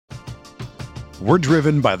We're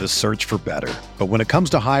driven by the search for better. But when it comes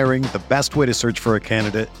to hiring, the best way to search for a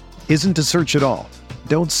candidate isn't to search at all.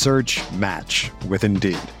 Don't search, match with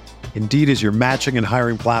Indeed. Indeed is your matching and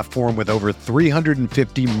hiring platform with over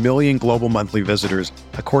 350 million global monthly visitors,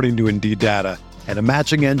 according to Indeed data, and a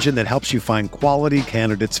matching engine that helps you find quality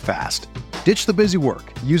candidates fast. Ditch the busy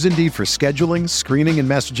work. Use Indeed for scheduling, screening, and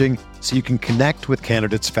messaging so you can connect with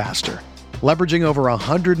candidates faster. Leveraging over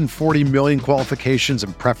 140 million qualifications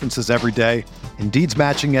and preferences every day, Indeed's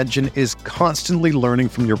matching engine is constantly learning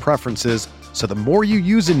from your preferences, so the more you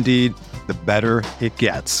use Indeed, the better it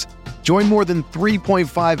gets. Join more than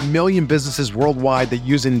 3.5 million businesses worldwide that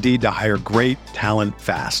use Indeed to hire great talent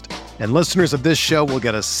fast. And listeners of this show will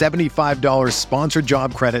get a $75 sponsored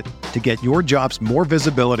job credit to get your jobs more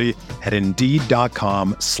visibility at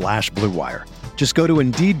Indeed.com/Blue Wire. Just go to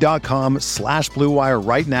Indeed.com/Blue Wire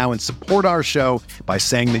right now and support our show by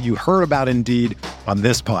saying that you heard about Indeed on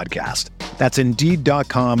this podcast. That's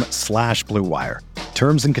Indeed.com/Blue Wire.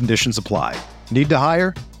 Terms and conditions apply. Need to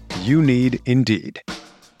hire? You need Indeed.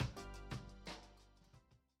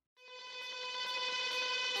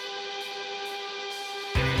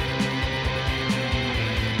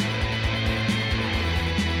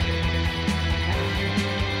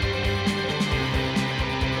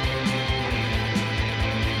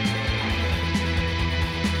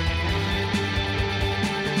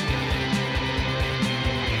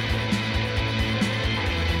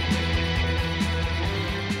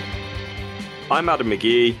 I'm Adam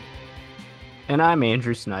McGee. And I'm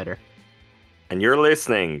Andrew Snyder. And you're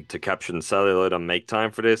listening to Capturing Celluloid on Make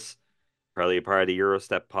Time for This, probably a part of the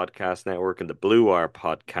Eurostep Podcast Network and the Blue Wire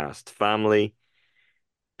Podcast family.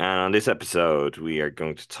 And on this episode, we are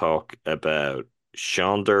going to talk about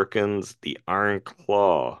Sean Durkin's The Iron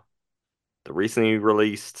Claw, the recently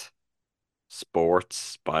released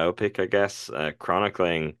sports biopic, I guess,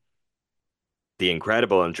 chronicling the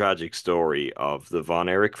incredible and tragic story of the Von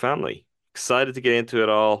Erich family. Excited to get into it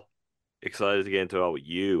all. Excited to get into it all with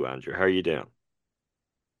you, Andrew. How are you doing?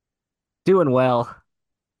 Doing well.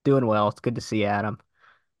 Doing well. It's good to see Adam.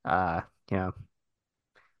 Uh, you know,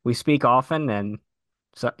 we speak often and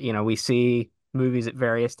so we see movies at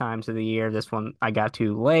various times of the year. This one I got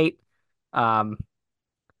to late. Um,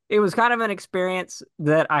 it was kind of an experience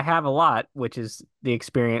that I have a lot, which is the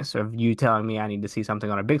experience of you telling me I need to see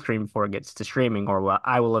something on a big screen before it gets to streaming, or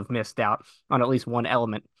I will have missed out on at least one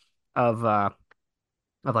element of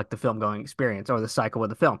like the film going experience or the cycle of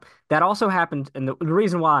the film. That also happened, and the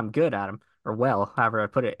reason why I'm good at them, or well, however I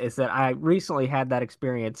put it, is that I recently had that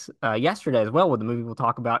experience yesterday as well with the movie we'll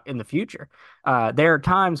talk about in the future. There are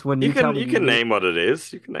times when You tell can me you can name what it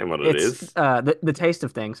is. You can name what it it's is. the taste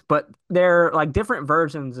of things, but they're like different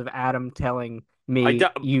versions of Adam telling I, me do-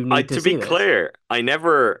 you I need to to be see this. clear, I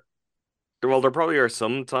never. Well, there probably are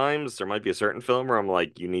some times there might be a certain film where I'm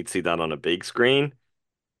like, you need to see that on a big screen.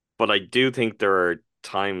 But I do think there are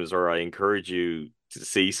times where I encourage you to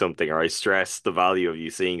see something, or I stress the value of you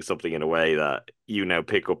seeing something in a way that you now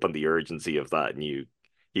pick up on the urgency of that, and you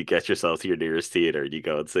get yourself to your nearest theater and you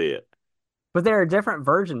go and see it. But there are different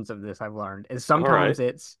versions of this I've learned. Is All right.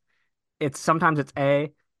 it's sometimes it's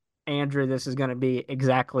A, Andrew, this is going to be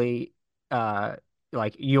exactly uh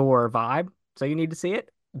like your vibe, so you need to see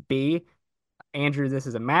it. B, Andrew, this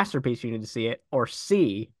is a masterpiece, you need to see it. Or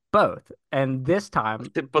C, both. And this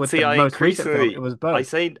time But with see, the I most recent film, it increasingly was I both.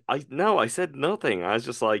 say I no, I said nothing. I was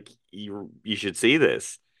just like, you should see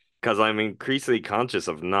this because I'm increasingly conscious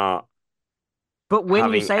of not But when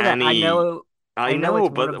you having say that, any. I I know know, it's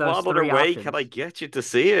one of but those what other three way can I options. get you to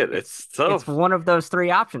see it? It's It's tough. one of those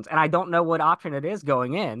three options, and I don't know what option it is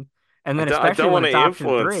going in. And then I especially don't when want it's to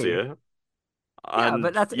option influence three, you. yeah,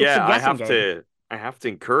 but And it's a yeah, guessing game. I have to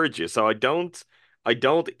encourage you. So I don't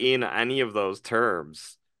in any of those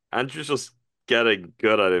terms. Andrew's just getting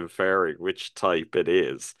good at inferring which type it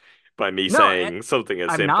is by me No, saying something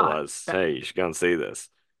as I'm simple not. as, "Hey, you should go and see this."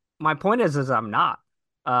 My point is I'm not.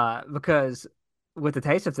 Because with the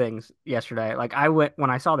taste of things yesterday, like I went when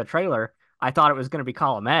I saw the trailer, I thought it was going to be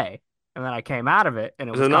column A, and then I came out of it and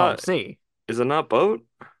it Is was it column not? C. Is it not both?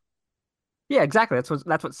 Yeah, exactly.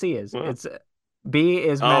 That's what C is. Well, It's B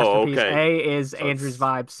is oh, masterpiece, okay. A is So Andrew's it's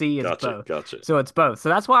vibe, C is gotcha, both. gotcha. So it's both. So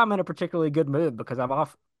that's why I'm in a particularly good mood because I'm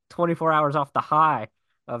off 24 hours off the high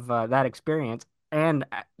of that experience, and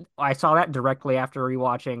I saw that directly after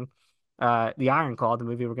rewatching The Iron Claw, the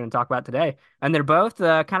movie we're going to talk about today, and they're both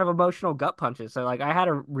kind of emotional gut punches. So like I had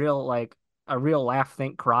a real laugh,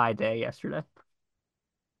 think, cry day yesterday.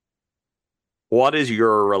 What is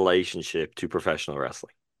your relationship to professional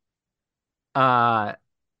wrestling? Uh,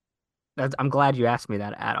 I'm glad you asked me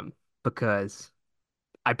that, Adam, because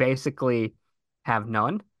I basically have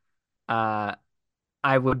none. Uh,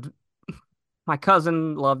 I would my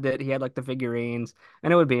cousin loved it. He had like the figurines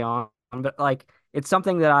and it would be on, but like it's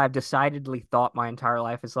something that I've decidedly thought my entire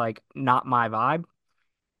life is like not my vibe.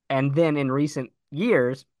 And then in recent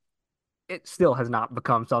years, it still has not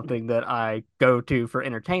become something that I go to for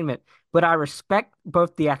entertainment, but I respect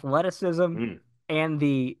both the athleticism Mm. and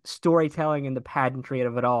the storytelling and the pageantry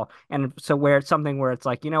of it all. And so where it's something where it's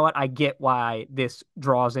like, you know what, I get why this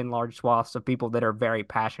draws in large swaths of people that are very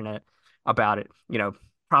passionate about it,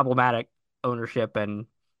 problematic ownership and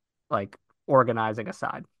like organizing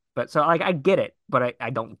aside. But so like I get it, but I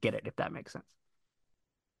don't get it if that makes sense.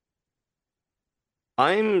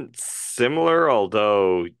 I'm similar,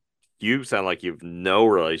 although you sound like you've no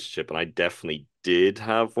relationship, and I definitely did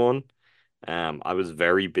have one. I was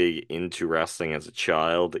very big into wrestling as a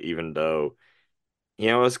child, even though,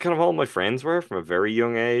 it's kind of all my friends were from a very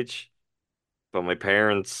young age. But my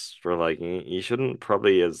parents were like, You shouldn't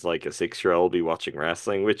probably, as like a 6-year-old, be watching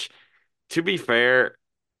wrestling," which, to be fair,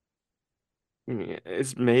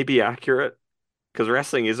 is maybe accurate. Because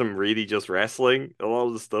wrestling isn't really just wrestling. A lot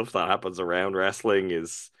of the stuff that happens around wrestling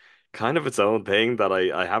is kind of its own thing that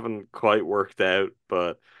I haven't quite worked out.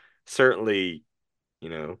 But certainly,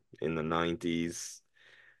 in the 90s,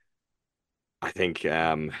 I think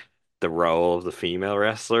the role of the female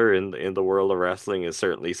wrestler in the world of wrestling is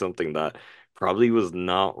certainly something that probably was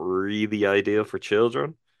not really ideal for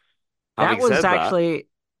children. That Having was said that, actually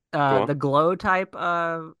go on. the glow type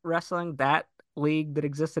wrestling, that league that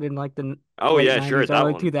existed in like the Oh late yeah, sure, 90s, that early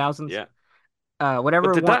one. 2000s. Yeah. But Whatever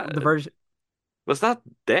did one that the version. was that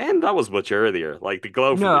then? That was much earlier. Like the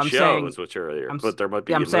glow from No, the I'm show saying was much earlier, I'm but s- there might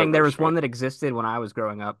yeah, be I'm saying there another was one strike. that existed when I was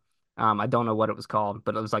growing up. I don't know what it was called,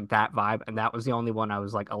 but it was like that vibe, and that was the only one I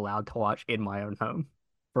was like allowed to watch in my own home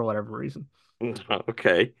for whatever reason.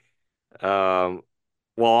 Okay. Um,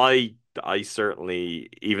 well, I certainly,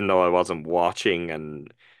 even though I wasn't watching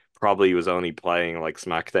and probably was only playing like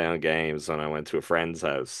SmackDown games when I went to a friend's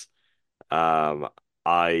house,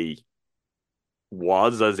 I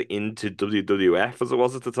was as into WWF as it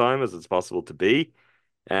was at the time as it's possible to be.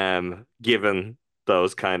 Given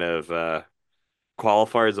those kind of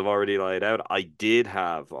qualifiers I've already laid out, I did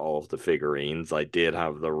have all of the figurines. I did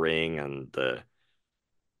have the ring and the.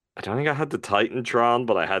 I don't think I had the Titantron,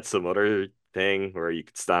 but I had some other thing where you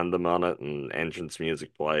could stand them on it and entrance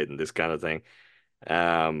music played and this kind of thing.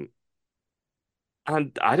 Um,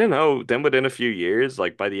 and I don't know, then within a few years,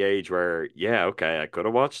 like by the age where, yeah, okay, I could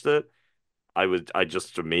have watched it, I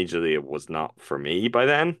just immediately, it was not for me by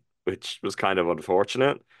then, which was kind of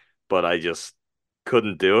unfortunate, but I just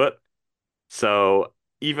couldn't do it. So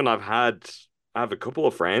even I have a couple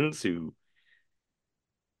of friends who,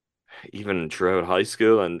 even throughout high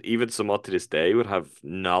school and even somewhat to this day, would have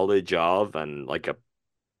knowledge of and like a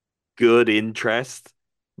good interest,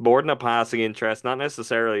 more than a passing interest, not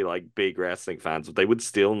necessarily like big wrestling fans, but they would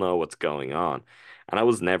still know what's going on. And that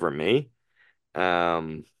was never me.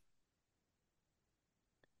 Um,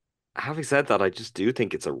 Having said that, I just do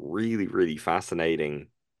think it's a really, really fascinating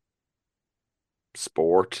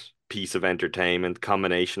sport, piece of entertainment,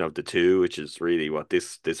 combination of the two, which is really what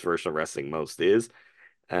this version of wrestling most is.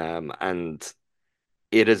 And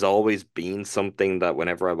it has always been something that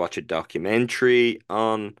whenever I watch a documentary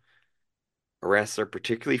on a wrestler,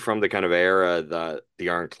 particularly from the kind of era that the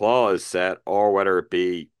Iron Claw is set, or whether it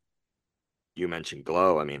be, you mentioned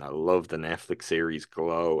Glow. I mean, I love the Netflix series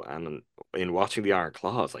Glow, and in watching the Iron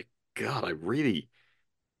Claw, it's like, God, I really,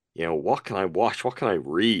 what can I watch? What can I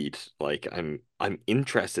read? Like, I'm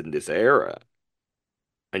interested in this era.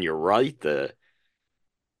 And you're right, the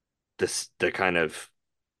kind of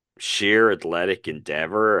sheer athletic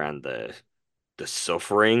endeavor and the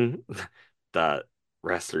suffering that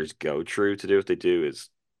wrestlers go through to do what they do is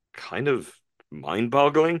kind of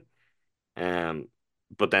mind-boggling. Um,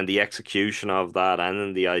 but then the execution of that and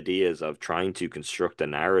then the ideas of trying to construct a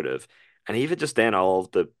narrative, and even just then all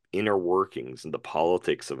of the inner workings and the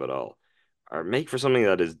politics of it all are make for something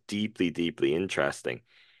that is deeply, deeply interesting.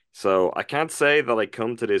 So I can't say that I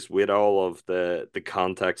come to this with all of the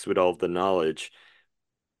context, with all of the knowledge,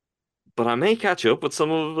 but I may catch up with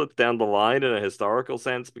some of it down the line in a historical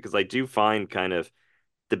sense because I do find kind of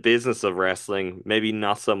the business of wrestling, maybe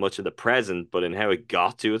not so much in the present, but in how it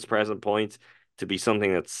got to its present point, to be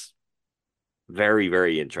something that's very,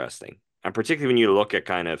 very interesting. And particularly when you look at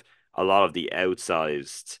kind of a lot of the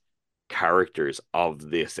outsized characters of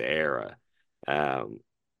this era. Um,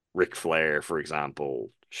 Ric Flair, for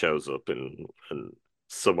example, shows up in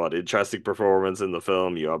somewhat interesting performance in the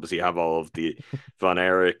film. You obviously have all of the Von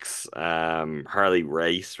Erichs. Harley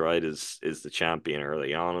Race, right, is the champion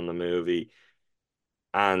early on in the movie.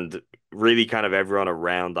 and really kind of everyone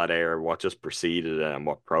around that era, what just preceded it and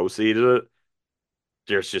what preceded it.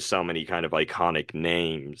 There's just so many kind of iconic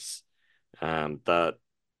names that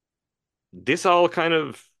this all kind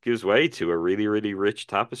of gives way to a really, really rich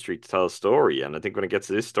tapestry to tell a story. And I think when it gets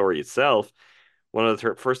to this story itself, one of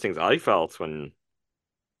the first things I felt when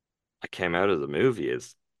I came out of the movie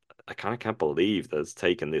is I kind of can't believe that it's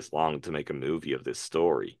taken this long to make a movie of this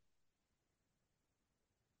story.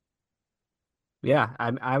 Yeah,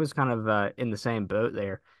 I was kind of in the same boat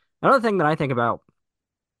there. Another thing that I think about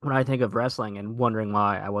when I think of wrestling and wondering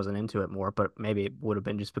why I wasn't into it more, but maybe it would have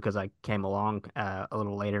been just because I came along a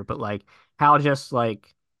little later, but like how just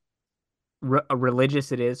like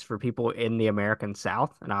religious it is for people in the American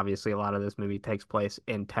South. And obviously, a lot of this movie takes place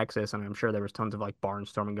in Texas, and I'm sure there was tons of like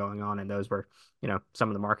barnstorming going on, and those were, some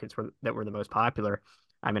of the markets that were the most popular.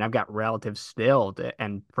 I mean, I've got relatives still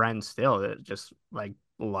and friends still that just like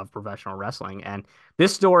love professional wrestling, and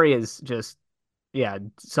this story is just, yeah,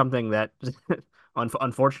 something that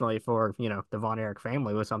unfortunately for, the Von Erich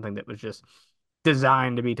family was something that was just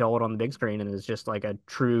designed to be told on the big screen and is just like a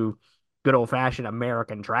true good old fashioned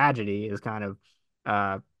American tragedy is kind of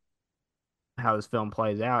uh how this film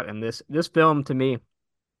plays out. And this film to me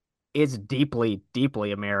is deeply,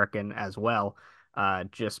 deeply American as well.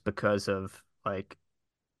 Just because of like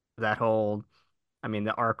that whole, I mean,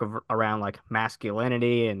 the arc of around like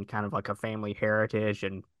masculinity and kind of like a family heritage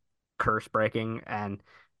and curse breaking, and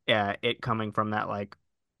it coming from that like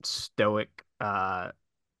stoic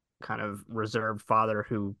kind of reserved father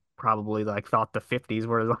who probably like thought the 50s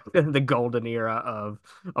were like the golden era of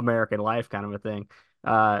American life kind of a thing.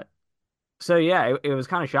 Uh, so yeah, it was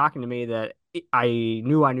kind of shocking to me that I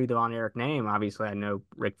knew the Von Erich name. Obviously, I know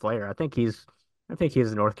Ric Flair. I think he's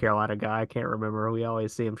a North Carolina guy. I can't remember. We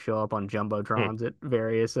always see him show up on Hmm. jumbotrons at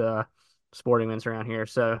various sporting events around here.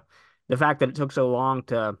 So the fact that it took so long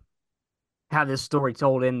to have this story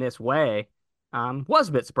told in this way was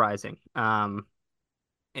a bit surprising.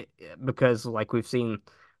 Because like we've seen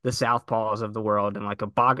the Southpaws of the world and like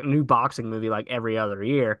a new boxing movie like every other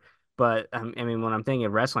year. But I mean, when I'm thinking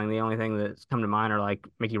of wrestling, the only thing that's come to mind are like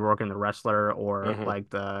Mickey Rourke and the Wrestler, or Hmm. like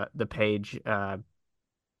the Page. I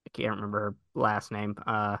can't remember her last name.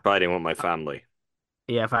 Fighting with my family.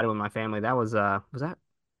 Yeah, Fighting with My Family. That was that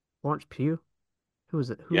Lawrence Pugh? Who was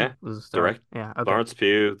it? Who Yeah, was the star? direct Yeah, okay. Lawrence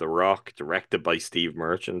Pugh, The Rock, directed by Steve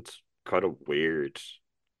Merchant. Kind of weird.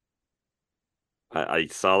 I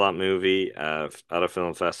saw that movie at a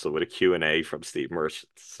film festival with a Q&A from Steve Merchant.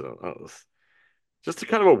 So that was just a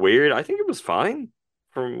kind of a weird, I think it was fine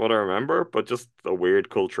from what I remember, but just a weird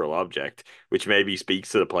cultural object, which maybe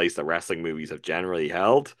speaks to the place that wrestling movies have generally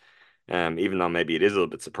held. Even though maybe it is a little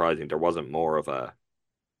bit surprising, there wasn't more of a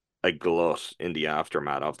glut in the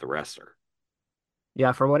aftermath of the wrestler.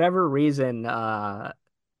 Yeah, for whatever reason,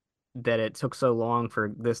 that it took so long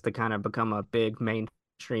for this to kind of become a big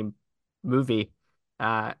mainstream movie.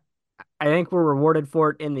 Uh, I think we're rewarded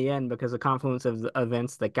for it in the end because the confluence of the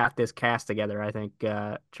events that got this cast together, I think,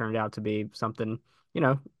 turned out to be something, you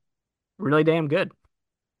know, really damn good.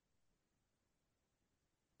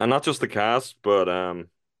 And not just the cast, but I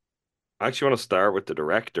actually want to start with the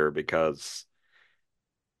director because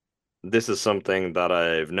this is something that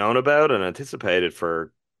I've known about and anticipated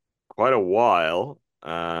for quite a while.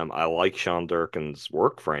 I like Sean Durkin's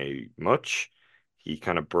work very much. He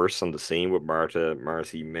kind of bursts on the scene with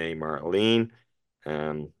Marcy May Marlene,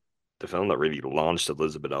 um, the film that really launched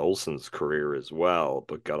Elizabeth Olsen's career as well,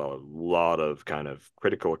 but got a lot of kind of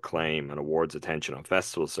critical acclaim and awards attention on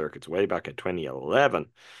festival circuits way back in 2011.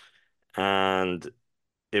 And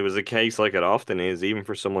it was a case like it often is, even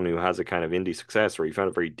for someone who has a kind of indie success, where he found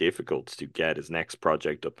it very difficult to get his next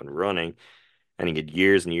project up and running. And he had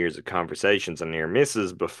years and years of conversations and near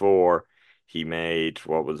misses before he made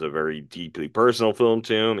what was a very deeply personal film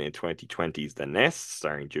to him in 2020's The Nest,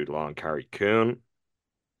 starring Jude Law and Carrie Coon.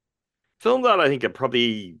 Film that I think it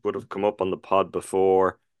probably would have come up on the pod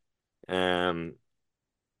before. Um,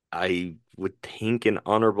 I would think in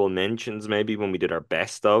honorable mentions maybe when we did our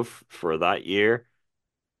best of for that year.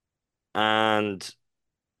 And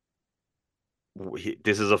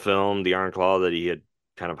this is a film, The Iron Claw, that he had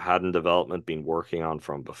kind of had in development, been working on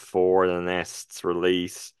from before The Nest's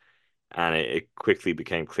release. And it quickly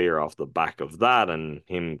became clear off the back of that and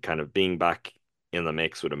him kind of being back in the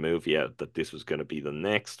mix with a movie out that this was going to be the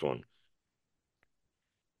next one.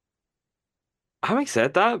 Having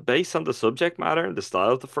said that, based on the subject matter and the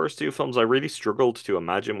style of the first two films, I really struggled to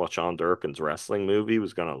imagine what Sean Durkin's wrestling movie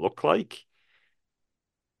was going to look like.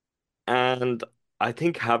 And I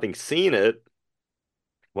think having seen it,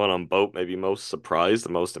 what I'm both maybe most surprised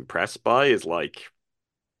and most impressed by is like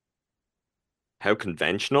how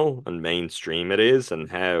conventional and mainstream it is,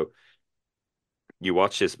 and how you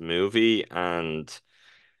watch this movie and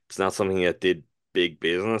it's not something that did big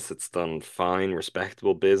business. It's done fine,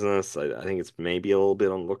 respectable business. I think it's maybe a little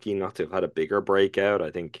bit unlucky not to have had a bigger breakout.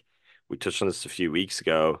 I think we touched on this a few weeks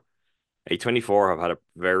ago. A24 have had a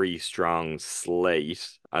very strong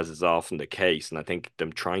slate, as is often the case, and I think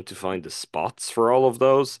them trying to find the spots for all of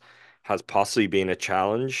those has possibly been a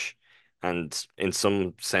challenge. And in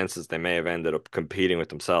some senses, they may have ended up competing with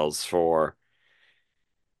themselves for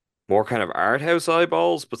more kind of art house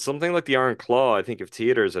eyeballs. But something like the Iron Claw, I think if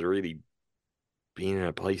theaters had really been in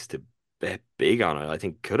a place to bet big on it, I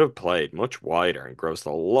think could have played much wider and grossed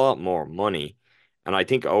a lot more money. And I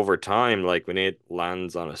think over time, like when it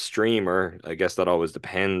lands on a streamer, I guess that always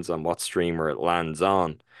depends on what streamer it lands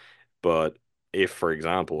on. But if, for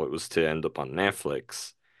example, it was to end up on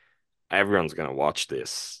Netflix, everyone's going to watch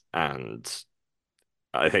this. And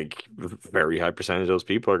I think a very high percentage of those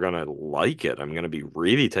people are going to like it. I'm going to be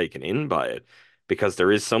really taken in by it because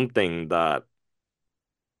there is something that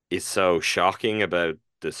is so shocking about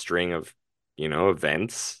the string of,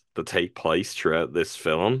 events that take place throughout this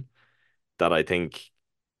film that I think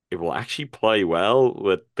it will actually play well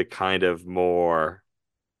with the kind of more,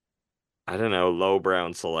 I don't know, lowbrow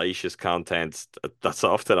and salacious content that's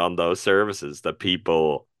often on those services that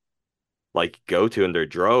people like go to in their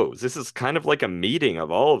droves. This is kind of like a meeting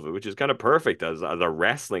of all of it, which is kind of perfect as a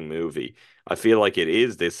wrestling movie. I feel like it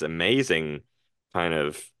is this amazing kind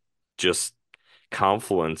of just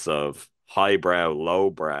confluence of highbrow,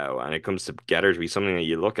 lowbrow, and it comes together to be something that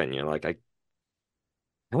you look at and you're like,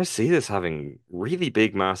 I see this having really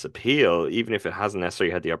big mass appeal, even if it hasn't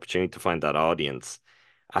necessarily had the opportunity to find that audience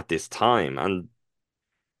at this time. And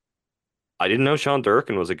I didn't know Sean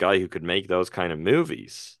Durkin was a guy who could make those kind of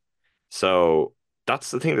movies. So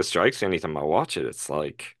that's the thing that strikes me anytime I watch it. It's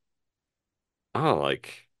like, oh,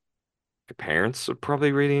 like your parents would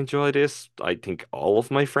probably really enjoy this. I think all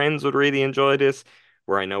of my friends would really enjoy this,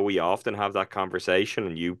 where I know we often have that conversation,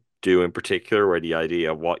 and you do in particular, where the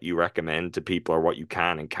idea of what you recommend to people or what you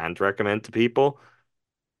can and can't recommend to people.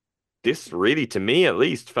 This really, to me at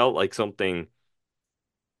least, felt like something.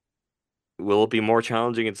 Will it be more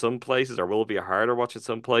challenging in some places, or will it be a harder watch in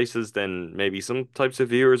some places than maybe some types of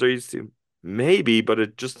viewers are used to? Maybe, but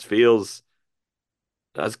it just feels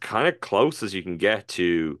as kind of close as you can get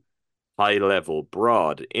to high level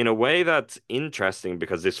broad in a way that's interesting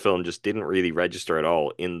because this film just didn't really register at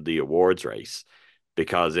all in the awards race.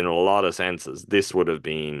 Because in a lot of senses, this would have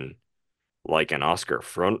been like an Oscar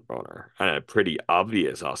frontrunner and a pretty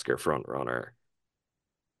obvious Oscar frontrunner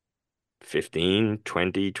 15,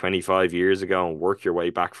 20, 25 years ago and work your way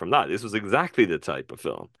back from that. This was exactly the type of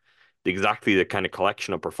film, exactly the kind of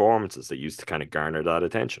collection of performances that used to kind of garner that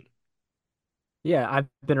attention. Yeah, I've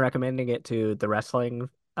been recommending it to the wrestling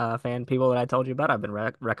fan people that I told you about. I've been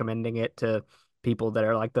recommending it to people that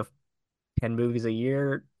are like the 10 movies a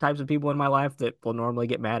year types of people in my life that will normally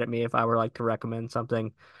get mad at me if I were like to recommend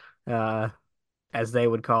something uh as they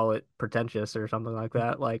would call it, pretentious or something like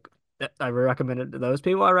that. Like I recommend it to those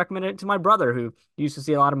people. I recommend it to my brother who used to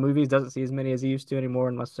see a lot of movies, doesn't see as many as he used to anymore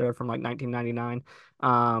unless they're from like 1999.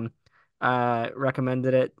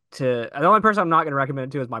 Recommended it to the only person I'm not going to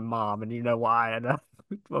recommend it to is my mom, and you know why? And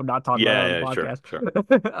I'm not talking about Yeah, it on the yeah, sure, podcast. sure.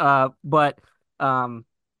 But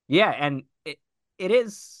yeah, and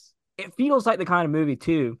it feels like the kind of movie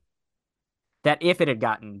too that if it had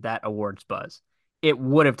gotten that awards buzz, it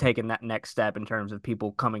would have taken that next step in terms of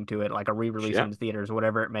people coming to it, like a re-release Yeah. in theaters or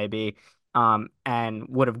whatever it may be, and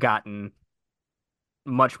would have gotten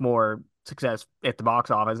much more success at the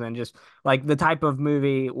box office and just like the type of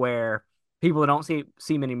movie where people that don't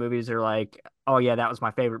see many movies are like, oh yeah, that was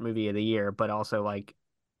my favorite movie of the year, but also like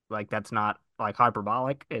that's not like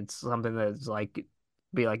hyperbolic. It's something that's like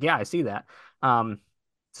be like, yeah, I see that. Um,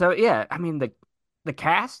 so yeah, I mean the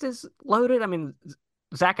cast is loaded. I mean,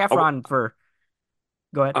 Zac I, w- Efron for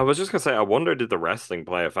go ahead. I was just gonna say, I wonder did the wrestling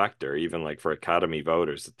play a factor, even like for Academy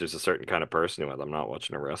voters, that there's a certain kind of person who went, I'm not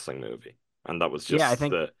watching a wrestling movie. And that was Yeah, I just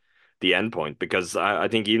think the end point. Because I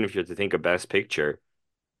think even if you're to think of Best Picture,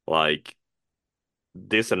 like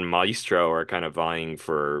this and Maestro are kind of vying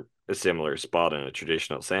for a similar spot in a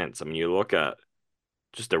traditional sense. I mean, you look at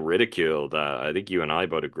just the ridicule that I think you and I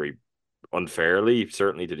both agree unfairly,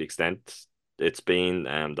 certainly to the extent it's been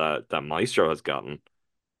that Maestro has gotten.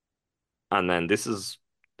 And then this is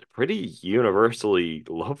a pretty universally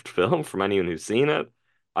loved film from anyone who's seen it.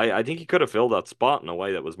 I think he could have filled that spot in a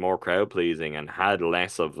way that was more crowd pleasing and had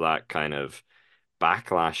less of that kind of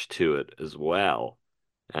backlash to it as well.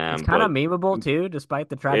 It's kind of But memeable too, despite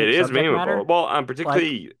the it tragic is subject memeable. matter. Well, and Like,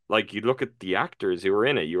 particularly like you look at the actors who were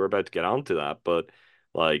in it. You were about to get onto that, but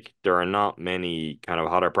like there are not many kind of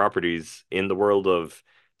hotter properties in the world of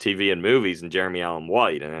TV and movies, and Jeremy Allen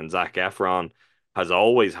White and then Zac Efron has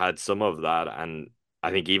always had some of that, and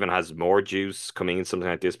I think even has more juice coming in something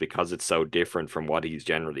like this because it's so different from what he's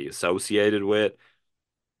generally associated with.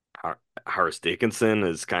 Harris Dickinson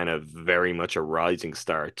is kind of very much a rising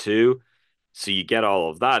star too. So you get all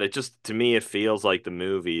of that. It just, to me, it feels like the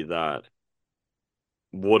movie that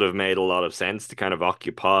would have made a lot of sense to kind of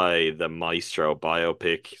occupy the Maestro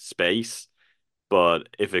biopic space. But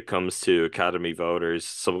if it comes to Academy voters,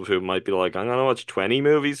 some of whom might be like, I'm gonna watch 20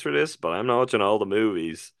 movies for this, but I'm not watching all the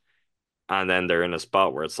movies. And then they're in a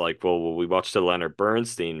spot where it's like, well, will we watch the Leonard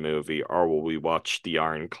Bernstein movie or will we watch The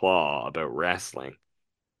Iron Claw about wrestling?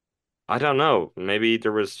 I don't know. Maybe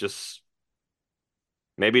there were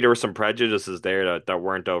some prejudices there that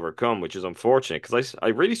weren't overcome, which is unfortunate because I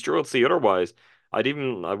really struggled to see otherwise. I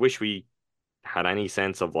wish we had any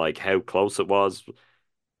sense of like how close it was.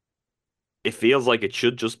 It feels like it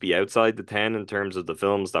should just be outside the 10 in terms of the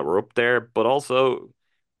films that were up there, but also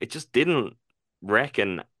it just didn't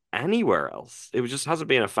reckon anywhere else. It just hasn't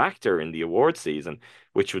been a factor in the award season,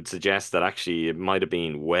 which would suggest that actually it might have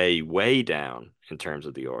been way, way down in terms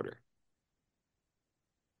of the order.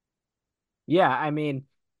 yeah, I mean,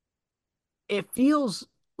 it feels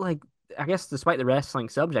like, I guess, despite the wrestling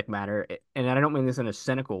subject matter, and I don't mean this in a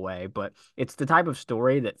cynical way, but it's the type of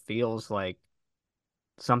story that feels like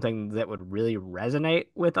something that would really resonate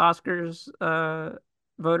with Oscars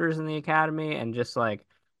voters in the Academy, and just like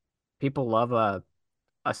people love a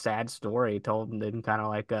sad story told in kind of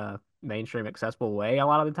like a mainstream accessible way a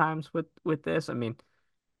lot of the times with this. I mean,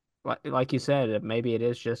 like you said, maybe it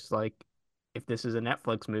is just like, if this is a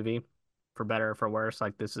Netflix movie, for better or for worse,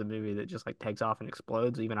 like this is a movie that just like takes off and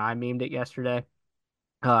explodes. Even I memed it yesterday.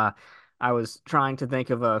 Uh, I was trying to think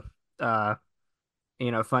of a uh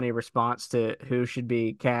funny response to who should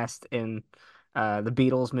be cast in the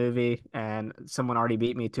Beatles movie, and someone already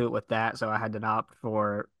beat me to it with that, so I had to opt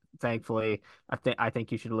for. Thankfully, I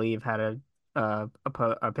think you should leave had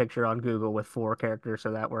a picture on Google with four characters,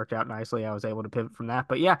 so that worked out nicely. I was able to pivot from that,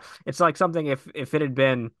 but yeah, it's like something, if it had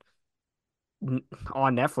been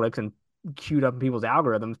on Netflix and queued up in people's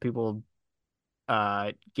algorithms, people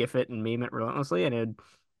gif it and meme it relentlessly, and it'd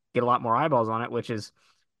get a lot more eyeballs on it, which is,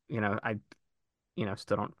 I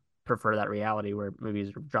still don't prefer that reality where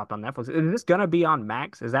movies are dropped on Netflix. Is this gonna be on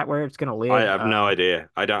Max? Is that where it's gonna I live? have no idea.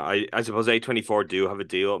 I don't. I suppose A24 do have a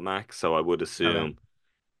deal at Max, so I would Okay. assume,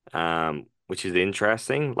 which is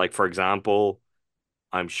interesting. Like for example,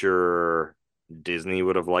 I'm sure Disney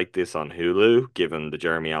would have liked this on Hulu, given the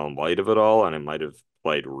Jeremy Allen White of it all, and it might have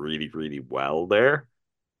played really, really well there.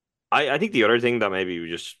 I think the other thing that maybe we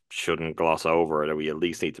just shouldn't gloss over, that we at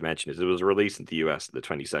least need to mention, is it was released in the US the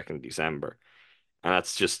 22nd of December, and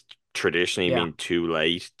that's just traditionally Yeah. been too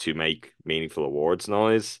late to make meaningful awards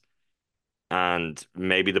noise. And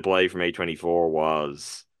maybe the play from A24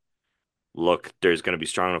 was, look, there's going to be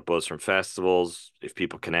strong enough buzz from festivals. If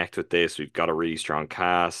people connect with this, we've got a really strong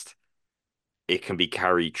cast. It can be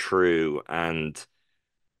carried through. And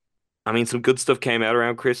I mean, some good stuff came out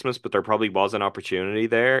around Christmas, but there probably was an opportunity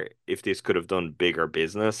there if this could have done bigger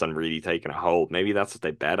business and really taken a hold. Maybe that's what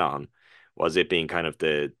they bet on, was it being kind of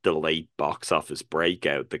the late box office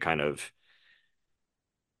breakout, the kind of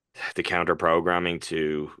the counter programming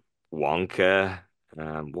to Wonka.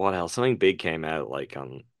 What else? Something big came out like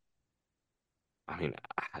on. I mean,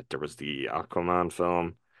 there was the Aquaman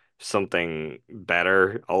film. Something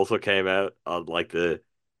better also came out on like the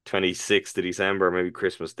 26th of December, maybe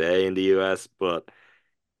Christmas Day in the US, but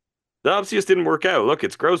that obviously just didn't work out. Look,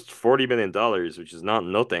 it's grossed $40 million, which is not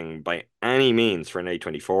nothing by any means for an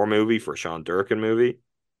A24 movie, for a Sean Durkin movie.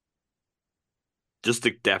 Just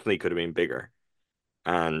it definitely could have been bigger.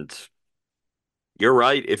 And you're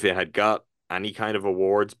right, if it had got any kind of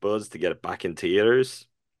awards buzz to get it back in theaters,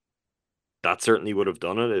 that certainly would have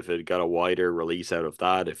done it if it got a wider release out of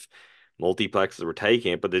that, if multiplexes were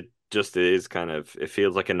taking it. But it just is kind of, it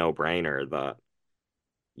feels like a no-brainer that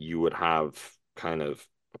you would have kind of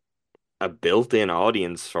a built-in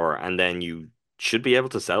audience for, and then you should be able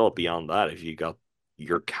to sell it beyond that if you got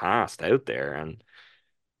your cast out there. And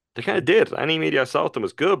they kind of did. Any media I saw with them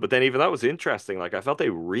was good, but then even that was interesting. Like I felt they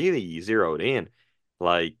really zeroed in.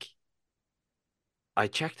 Like I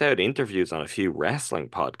checked out interviews on a few wrestling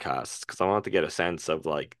podcasts because I wanted to get a sense of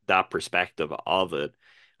like that perspective of it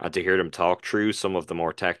and to hear them talk through some of the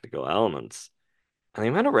more technical elements. And the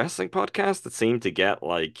amount of wrestling podcasts that seem to get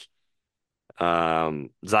like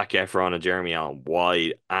Zac Efron and Jeremy Allen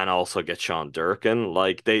White, and also get Sean Durkin.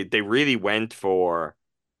 Like they really went for,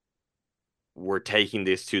 we're taking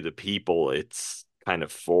this to the people. It's kind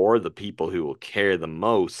of for the people who will care the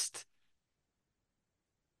most.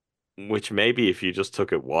 Which maybe if you just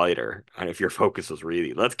took it wider, and if your focus was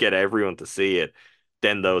really, let's get everyone to see it,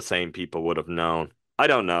 then those same people would have known. I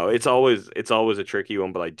don't know. It's always a tricky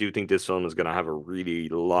one, but I do think this film is going to have a really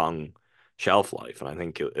long shelf life, and I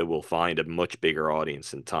think it will find a much bigger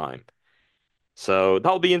audience in time. So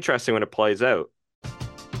that'll be interesting when it plays out.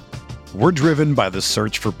 We're driven by the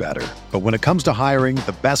search for better. But when it comes to hiring,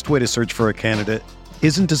 the best way to search for a candidate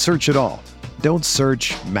isn't to search at all. Don't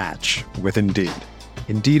search, match with Indeed.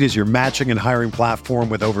 Indeed is your matching and hiring platform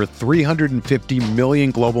with over 350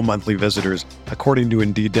 million global monthly visitors, according to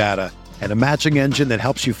Indeed data, and a matching engine that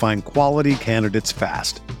helps you find quality candidates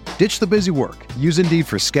fast. Ditch the busy work. Use Indeed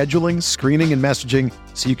for scheduling, screening, and messaging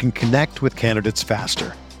so you can connect with candidates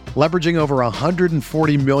faster. Leveraging over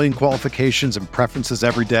 140 million qualifications and preferences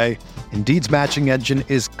every day, Indeed's matching engine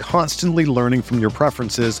is constantly learning from your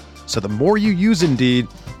preferences, so the more you use Indeed,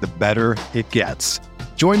 the better it gets.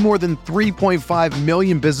 Join more than 3.5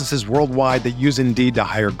 million businesses worldwide that use Indeed to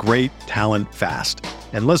hire great talent fast.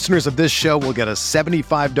 And listeners of this show will get a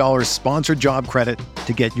 $75 sponsored job credit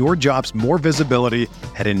to get your jobs more visibility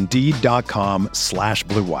at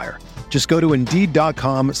Indeed.com/Blue Wire. Just go to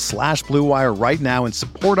Indeed.com/Blue Wire right now and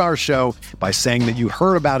support our show by saying that you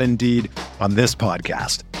heard about Indeed on this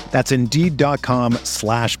podcast. That's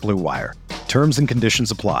Indeed.com/Blue Wire. Terms and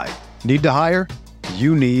conditions apply. Need to hire?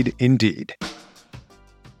 You need Indeed.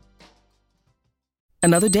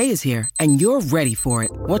 Another day is here, and you're ready for it.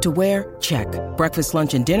 What to wear? Check. Breakfast,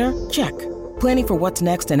 lunch, and dinner? Check. Planning for what's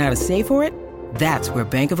next and how to save for it? That's where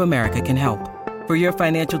Bank of America can help. For your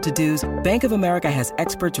financial to-dos, Bank of America has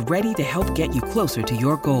experts ready to help get you closer to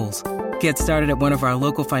your goals. Get started at one of our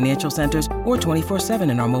local financial centers or 24/7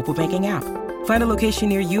 in our mobile banking app. Find a location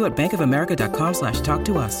near you at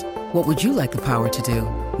bankofamerica.com/talktous. What would you like the power to do?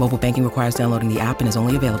 Mobile banking requires downloading the app and is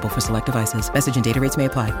only available for select devices. Message and data rates may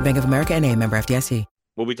apply. Bank of America N.A., member FDIC.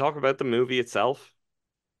 Will we talk about the movie itself?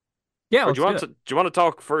 Yeah, Or let's do it. do you want to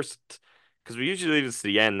talk first? Because we usually leave this to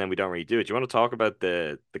the end, then we don't really do it. Do you want to talk about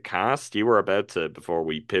the cast? You were about to, before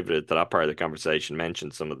we pivoted to that part of the conversation,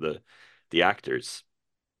 mention some of the actors.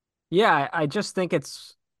 Yeah, I just think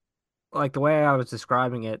it's like the way I was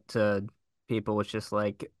describing it to people was just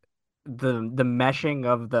like the meshing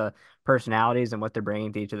of the personalities and what they're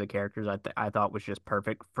bringing to each of the characters. I thought was just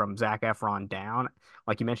perfect from Zac Efron down.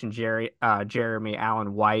 Like you mentioned, Jeremy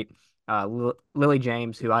Allen White, Lily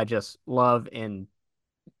James, who I just love in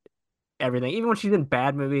everything. Even when she's in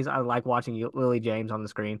bad movies, I like watching Lily James on the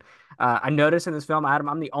screen. I noticed in this film, Adam,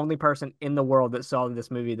 I'm the only person in the world that saw this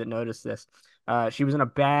movie that noticed this. She was in a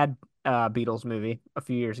bad Beatles movie a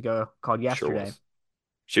few years ago called Sure Yesterday. was.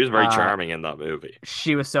 She was very Uh, charming in that movie.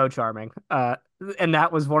 she was so charming. And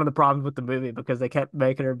that was one of the problems with the movie because they kept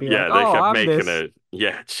making her be like, Yeah, they "Oh, kept I'm making this it.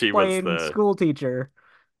 Yeah, she was plain the school teacher,"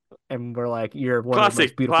 and we're like, "You're one of the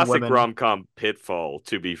most beautiful classic women." rom-com pitfall,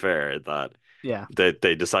 to be fair, that Yeah.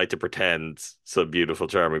 they decide to pretend some beautiful,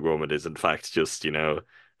 charming woman is in fact just, an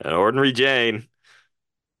ordinary Jane.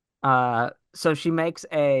 So she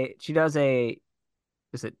does a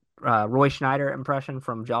is it Roy Schneider impression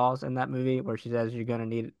from Jaws in that movie where she says we're gonna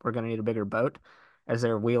need a bigger boat as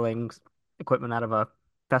they're wheeling equipment out of a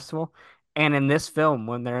festival. And in this film,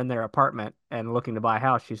 when they're in their apartment and looking to buy a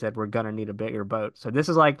house, she said we're gonna need a bigger boat. So this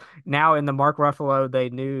is like now in the Mark Ruffalo they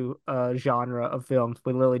knew genre of films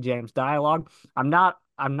with Lily James dialogue. I'm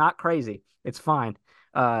not crazy. It's fine.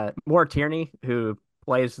 Maura Tierney, who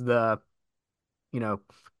plays the you know,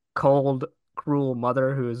 cold, cruel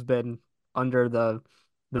mother who has been under the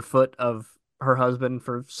foot of her husband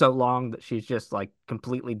for so long that she's just like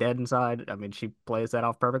completely dead inside. I mean, she plays that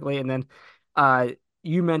off perfectly. And then uh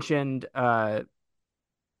you mentioned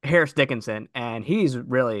Harris Dickinson, and he's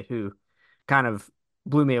really who kind of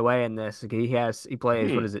blew me away in this. He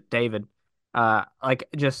plays, what Hmm. is it, David? Like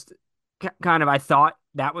just kind of I thought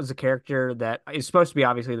that was a character that is supposed to be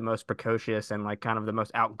obviously the most precocious and like kind of the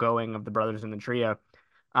most outgoing of the brothers in the trio.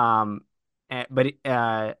 Um, but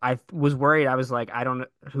I was worried. I was like, I don't know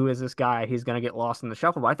who is this guy? He's gonna get lost in the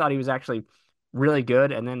shuffle. But I thought he was actually really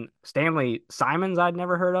good. And then Stanley Simons, I'd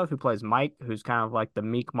never heard of, who plays Mike, who's kind of like the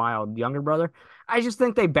meek, mild younger brother. I just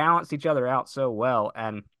think they balanced each other out so well.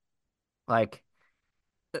 And like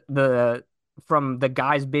the from the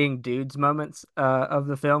guys being dudes moments of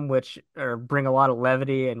the film, which bring a lot of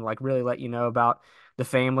levity and like really let you know about the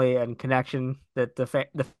family and connection that the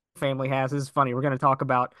family has. This is funny. We're going to talk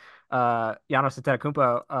about Giannis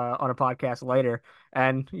Antetokounmpo on a podcast later,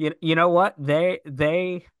 and you know what they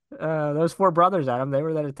those four brothers, Adam, they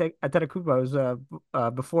were at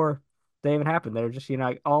Antetokounmpo's before they even happened. They're just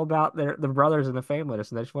all about the brothers and the familyness,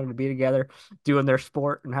 and they just wanted to be together, doing their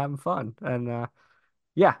sport and having fun. And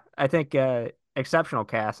yeah, I think exceptional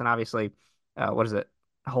cast, and obviously, what is it?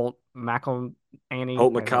 Holt McElhenney,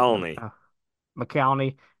 Holt McCallany.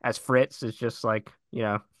 McCowney as Fritz is just like,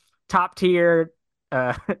 top tier,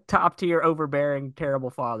 uh, top tier, overbearing, terrible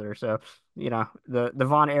father. So, the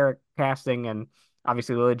Von Erich casting, and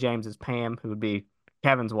obviously Lily James as Pam, who would be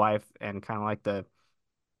Kevin's wife and kind of like the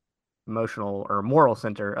emotional or moral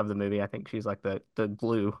center of the movie. I think she's like the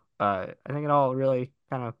glue. I think it all really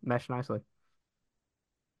kind of meshed nicely.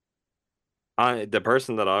 The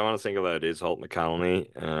person that I want to think about is Holt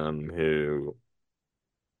McCallany, who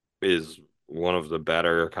is one of the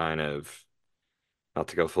better kind of, not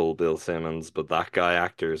to go full Bill Simmons, but that guy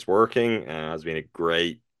actors working, has been a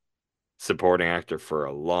great supporting actor for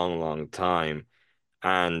a long, long time,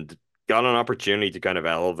 and got an opportunity to kind of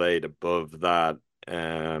elevate above that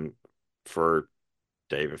for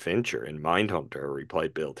David Fincher in Mindhunter, where he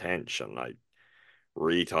played Bill Tench, and I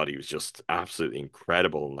really thought he was just absolutely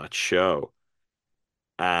incredible in that show.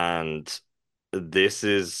 And this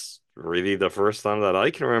is really the first time that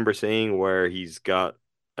I can remember seeing where he's got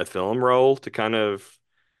a film role to kind of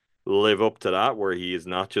live up to that, where he is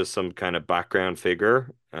not just some kind of background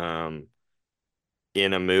figure in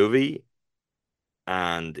a movie.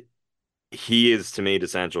 And he is, to me, the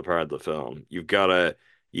central part of the film. You gotta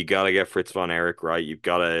get Fritz von Erich right. You've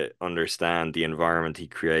gotta understand the environment he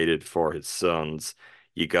created for his sons.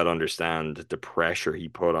 You gotta understand the pressure he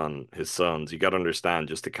put on his sons. You gotta understand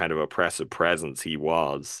just the kind of oppressive presence he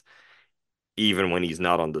was, even when he's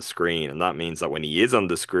not on the screen. And that means that when he is on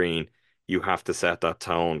the screen, you have to set that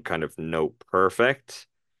tone kind of note perfect.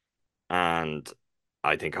 And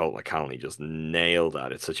I think Holt McCallany just nailed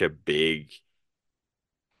that. It's such a big,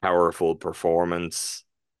 powerful performance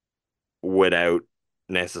without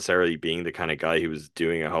necessarily being the kind of guy who was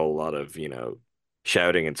doing a whole lot of,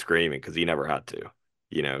 shouting and screaming, because he never had to.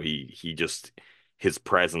 He just, his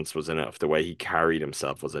presence was enough. The way he carried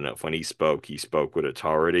himself was enough. When he spoke with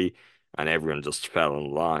authority, and everyone just fell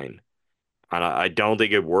in line. And I don't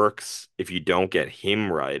think it works if you don't get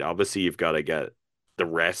him right. Obviously, you've got to get the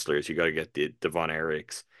wrestlers, you got to get the Von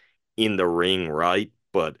Erichs in the ring right,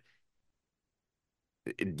 but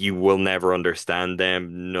you will never understand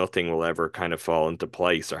them. Nothing will ever kind of fall into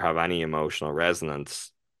place or have any emotional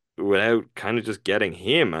resonance without kind of just getting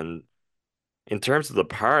him. And in terms of the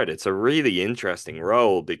part, it's a really interesting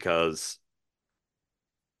role because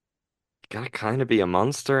you gotta kind of be a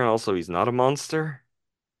monster, and also he's not a monster.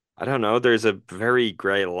 I don't know. There's a very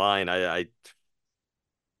great line.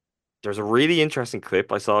 There's a really interesting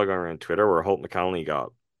clip I saw going around Twitter where Holt McCallany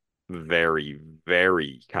got very,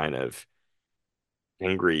 very kind of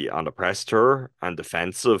angry on the press tour and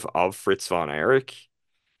defensive of Fritz von Erich,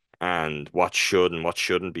 and what should and what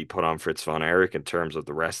shouldn't be put on Fritz von Erich in terms of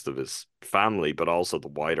the rest of his family, but also the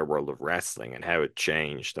wider world of wrestling and how it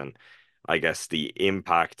changed. And I guess the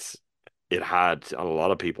impact it had on a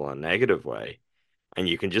lot of people in a negative way. And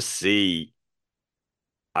you can just see,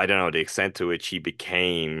 I don't know, the extent to which he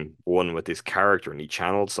became one with this character, and he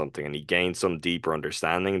channeled something and he gained some deeper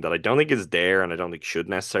understanding that I don't think is there, and I don't think should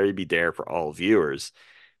necessarily be there for all viewers.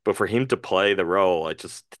 But for him to play the role, I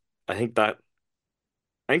think that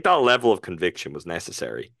I think that level of conviction was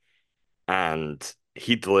necessary, and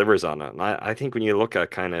he delivers on it. And I think when you look at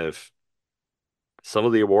kind of some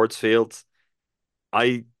of the awards fields,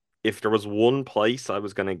 I if there was one place I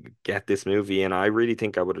was going to get this movie in, I really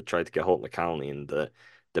think I would have tried to get Holt McCallany in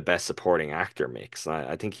the best supporting actor mix.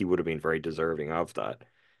 I think he would have been very deserving of that.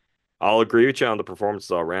 I'll agree with you on the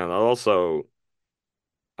performances all around.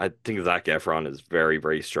 I think Zac Efron is very,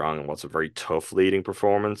 very strong and what's a very tough leading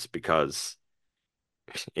performance, because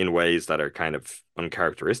in ways that are kind of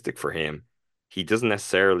uncharacteristic for him, he doesn't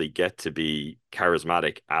necessarily get to be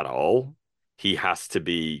charismatic at all. He has to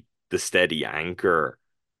be the steady anchor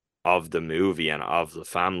of the movie and of the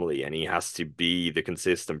family, and he has to be the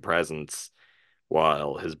consistent presence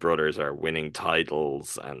while his brothers are winning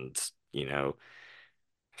titles and,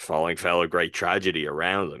 falling fell a great tragedy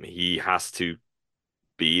around him. He has to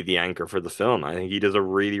be the anchor for the film. I think he does a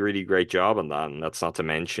really, really great job on that, and that's not to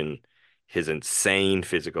mention his insane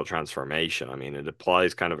physical transformation. I mean, it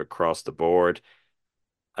applies kind of across the board.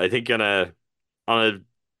 I think on a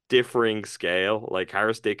differing scale, like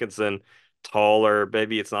Harris Dickinson, taller,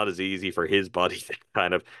 maybe it's not as easy for his body to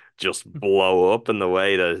kind of just blow up in the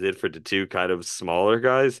way that it did for the two kind of smaller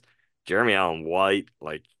guys. Jeremy Allen White,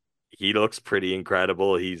 like, he looks pretty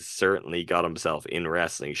incredible. He's certainly got himself in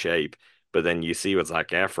wrestling shape. But then you see what Zac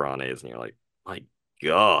Efron is, and you're like, my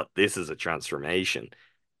God, this is a transformation.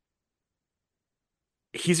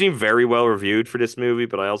 He's been very well reviewed for this movie,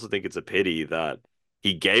 but I also think it's a pity that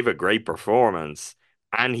he gave a great performance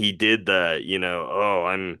and he did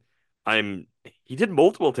I'm, he did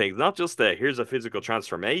multiple things, not just the here's a physical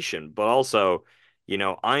transformation, but also,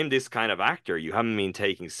 I'm this kind of actor you haven't been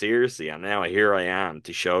taking seriously, and now here I am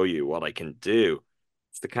to show you what I can do.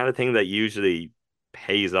 It's the kind of thing that usually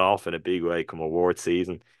pays off in a big way come award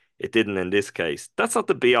season. It didn't in this case. That's not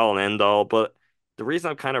the be all and end all, but the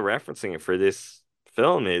reason I'm kind of referencing it for this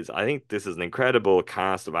film is I think this is an incredible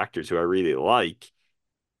cast of actors who I really like.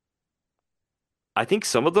 I think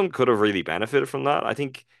some of them could have really benefited from that. I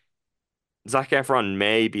think Zac Efron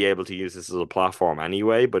may be able to use this as a platform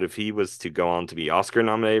anyway, but if he was to go on to be Oscar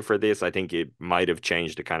nominated for this, I think it might have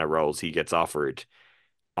changed the kind of roles he gets offered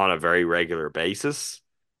on a very regular basis.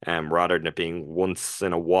 Rather than it being once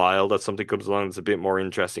in a while that something comes along that's a bit more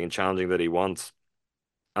interesting and challenging that he wants.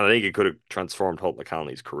 And I think it could have transformed Holt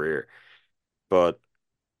McCallany's career. But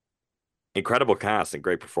incredible cast and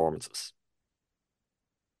great performances.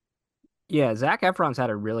 Yeah, Zac Efron's had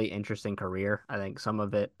a really interesting career. I think some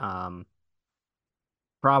of it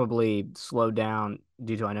probably slowed down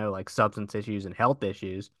due to, I know, like substance issues and health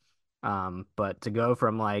issues. But to go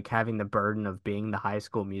from like having the burden of being the High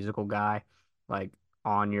School Musical guy, like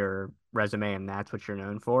on your resume, and that's what you're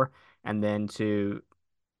known for, and then to,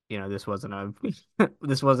 this wasn't a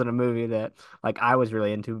this wasn't a movie that like I was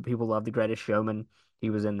really into. People love The Greatest Showman. He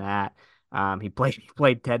was in that. He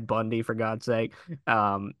played Ted Bundy, for God's sake.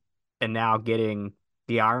 Um, and now getting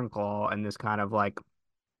the Iron Claw and this kind of like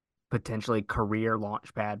potentially career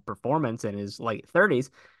launchpad performance in his late 30s,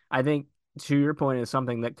 I think, to your point, is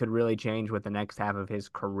something that could really change what the next half of his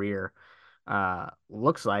career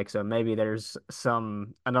looks like. So maybe there's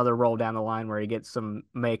another role down the line where he gets some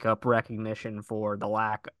makeup recognition for the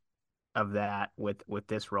lack of that with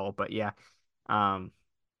this role. But yeah, um,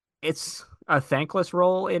 it's a thankless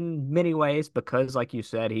role in many ways because, like you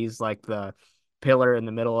said, he's like the pillar in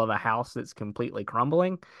the middle of a house that's completely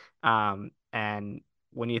crumbling. And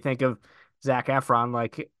when you think of Zac Efron,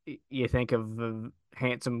 like you think of a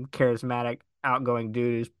handsome, charismatic, outgoing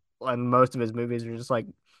dude and most of his movies are just like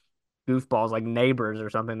goofballs, like Neighbors or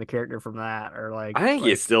something. The character from that, or I think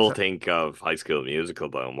you still so, think of High School Musical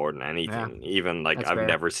though more than yeah, anything. Even like that's I've fair.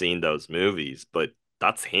 never seen those movies, but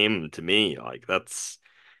that's him to me. Like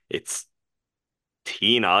it's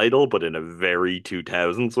Teen Idol, but in a very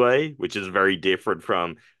 2000s way, which is very different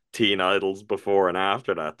from Teen Idols before and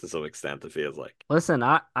after that to some extent, it feels like. Listen,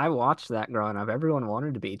 I watched that growing up. Everyone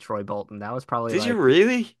wanted to be Troy Bolton. That was probably Did you like,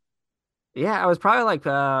 really? yeah, I was probably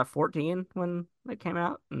like 14 when it came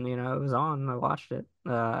out, and it was on. I watched it.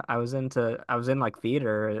 I was in like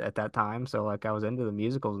theater at that time, so like I was into the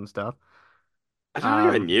musicals and stuff. I don't think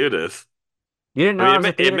I Um, knew this. you didn't I know mean, I was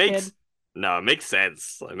a it theater makes kid? no, it makes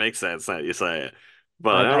sense. It makes sense that you say it,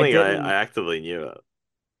 but I Like don't I think I didn't actively knew it.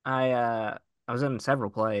 I I was in several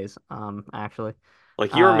plays, actually.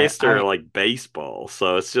 Like you were Mr. I like baseball,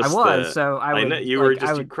 so it's I just was, so I know you were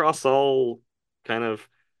just you cross all kind of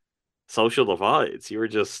social divides. You were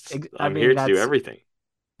just I I'm mean here to do everything.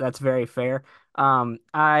 that's very fair.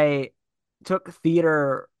 I took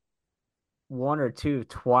theater one or two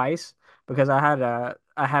twice because I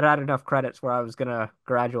had enough credits where I was gonna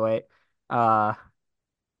graduate uh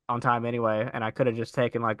on time anyway, and I could have just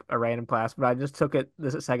taken like a random class, but I just took it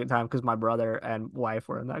this second time because my brother and wife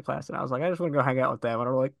were in that class, and I was like, I just want to go hang out with them. I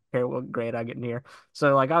don't really care what grade I get in here.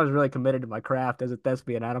 So like I was really committed to my craft as a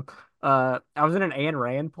thespian, Adam. I was in an Ayn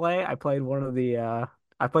Rand play. I played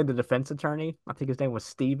the defense attorney. I think his name was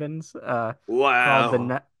Stevens. Called Wow.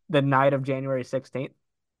 the Night of January 16th.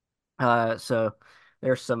 So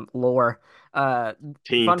there's some lore. Uh,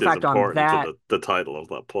 fun Teenth is fact on important to that. the title of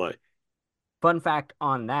that play. Fun fact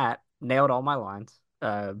on that. Nailed all my lines.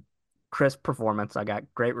 Crisp performance. I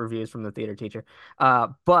got great reviews from the theater teacher.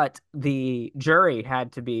 But the jury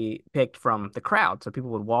had to be picked from the crowd, so people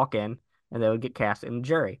would walk in and they would get cast in the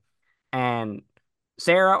jury. And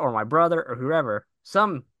Sarah or my brother or whoever,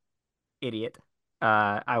 some idiot,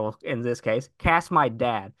 I will, in this case, cast my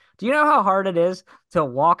dad. Do you know how hard it is to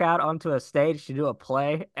walk out onto a stage to do a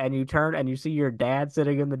play and you turn and you see your dad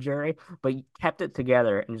sitting in the jury, but you kept it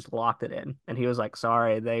together and just locked it in? And he was like,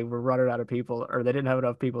 sorry, they were running out of people, or they didn't have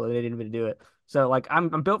enough people, and they didn't even do it. So like I'm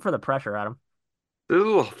built for the pressure, Adam. This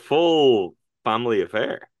is a full family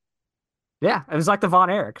affair. Yeah, it was like the Von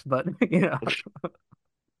Erichs, but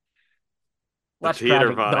The less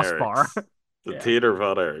Theater tragic Von thus far. Erichs. The Yeah. Theater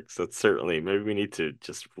Von Erichs. That's certainly maybe we need to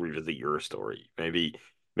just revisit your story. Maybe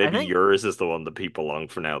I maybe think yours is the one that people long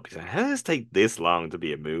for now. Because how does it take this long to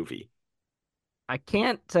be a movie? I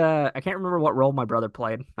can't remember what role my brother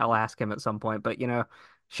played. I'll ask him at some point, but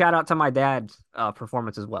shout out to my dad's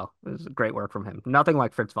performance as well. It was great work from him. Nothing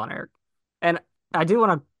like Fritz von Erich. And I do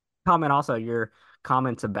want to comment also your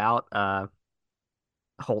comments about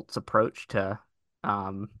Holt's approach to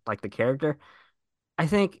like the character. I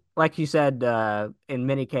think, like you said, in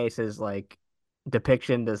many cases, like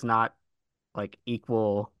depiction does not like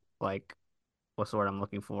equal like what's the word I'm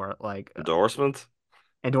looking for? Like Endorsement?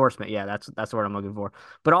 endorsement. Yeah, that's what I'm looking for.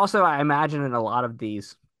 But also, I imagine in a lot of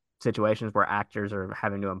these situations where actors are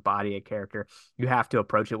having to embody a character, you have to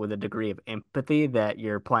approach it with a degree of empathy that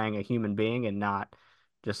you're playing a human being and not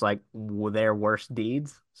just like their worst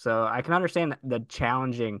deeds. So I can understand the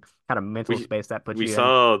challenging kind of mental We space that puts we you in.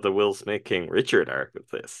 saw the Will Smith King Richard arc of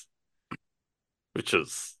this, which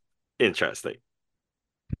was interesting.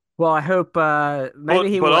 Well, I hope maybe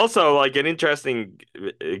he But will. also like an interesting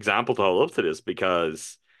example to hold up to this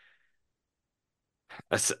because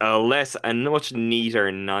a much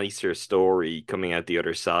neater, nicer story coming out the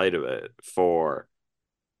other side of it for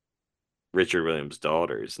Richard Williams'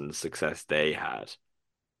 daughters and the success they had.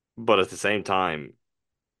 But at the same time,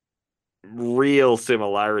 real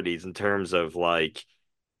similarities in terms of like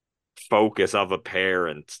focus of a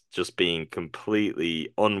parent just being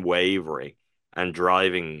completely unwavering and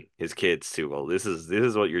driving his kids to, well, this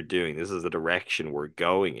is what you're doing. This is the direction we're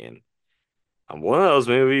going in. And one of those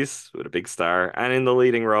movies with a big star and in the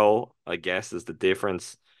leading role, I guess is the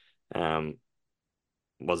difference. Um,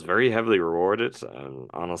 was very heavily rewarded. And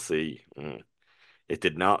honestly, it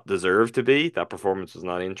did not deserve to be. That performance was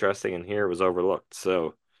not interesting, and here it was overlooked.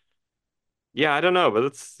 So yeah, I don't know, but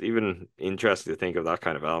it's even interesting to think of that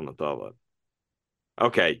kind of element of it.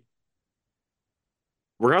 Okay,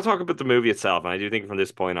 we're gonna talk about the movie itself, and I do think from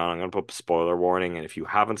this point on, I'm gonna put spoiler warning. And if you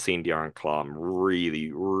haven't seen The Iron Claw, I'm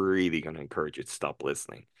really, really gonna encourage you to stop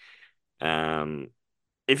listening. Um,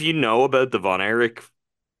 if you know about the Von Erich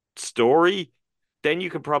story, then you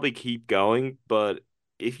could probably keep going. But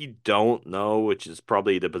if you don't know, which is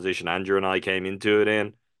probably the position Andrew and I came into it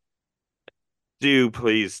in, do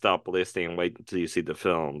please stop listening and wait until you see the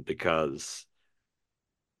film because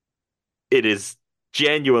it is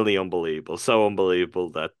genuinely unbelievable. So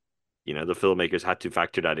unbelievable that, the filmmakers had to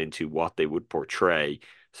factor that into what they would portray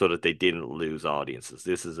so that they didn't lose audiences.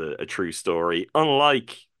 This is a true story,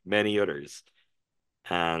 unlike many others.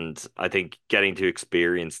 And I think getting to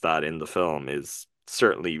experience that in the film is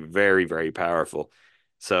certainly very, very powerful.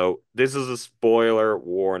 So this is a spoiler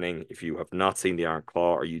warning if you have not seen The Iron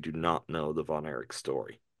Claw or you do not know the Von Erich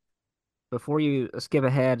story. Before you skip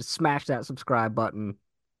ahead, smash that subscribe button,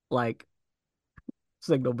 like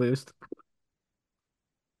signal boost.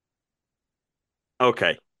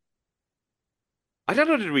 Okay. I don't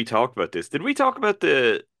know, did we talk about this? Did we talk about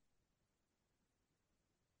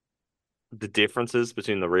the differences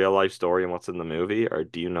between the real life story and what's in the movie? Or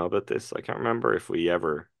do you know about this? I can't remember if we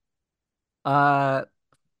ever Uh,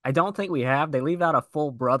 I don't think we have. They leave out a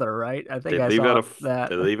full brother, right? I think they I leave out saw a that.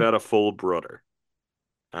 they leave out a full brother.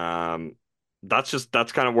 Um, that's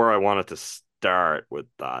kind of where I wanted to start with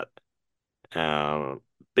that. Um,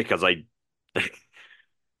 because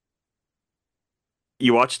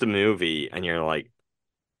you watch the movie and you're like,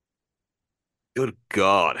 good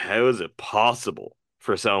God, how is it possible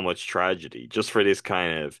for so much tragedy just for this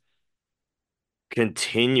kind of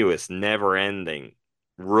continuous, never-ending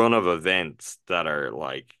run of events that are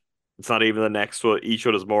like it's not even the next one. Each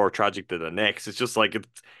one is more tragic than the next. It's just like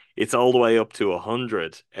it's all the way up to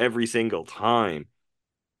 100 every single time.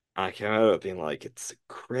 I came out of it being like, it's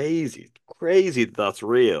crazy, crazy that that's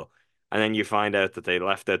real. And then you find out that they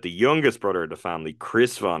left out the youngest brother of the family,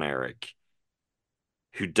 Chris Von Erich,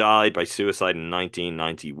 who died by suicide in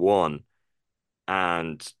 1991.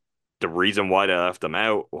 And the reason why they left him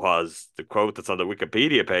out was the quote that's on the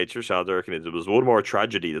Wikipedia page for Shah Durkin is it was one more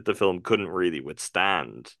tragedy that the film couldn't really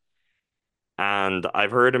withstand. And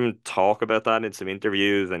I've heard him talk about that in some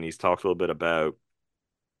interviews, and he's talked a little bit about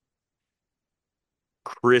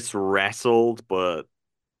Chris wrestled, but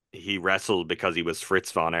he wrestled because he was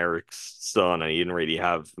Fritz von Erich's son, and he didn't really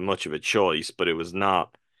have much of a choice. But it was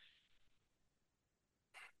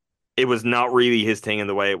not really his thing in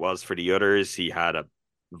the way it was for the others. He had a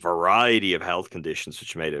variety of health conditions,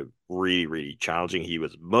 which made it really, really challenging. He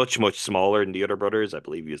was much, much smaller than the other brothers. I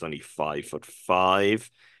believe he was only 5'5",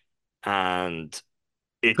 and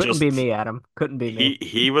it Couldn't be just me, Adam. Couldn't be me.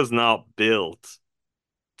 he was not built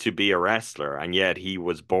to be a wrestler, and yet he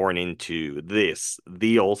was born into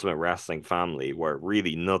the ultimate wrestling family, where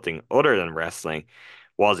really nothing other than wrestling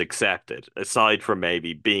was accepted, aside from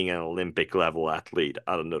maybe being an Olympic level athlete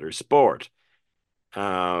at another sport.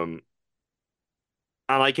 Um,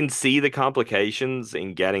 and I can see the complications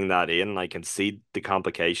in getting that in. I can see the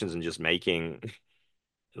complications in just making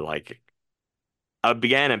like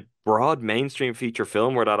again a broad mainstream feature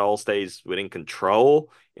film where that all stays within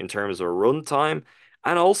control in terms of runtime,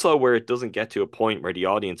 and also where it doesn't get to a point where the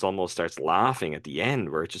audience almost starts laughing at the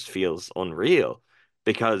end, where it just feels unreal.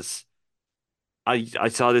 Because I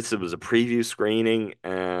saw this, it was a preview screening,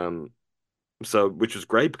 so which was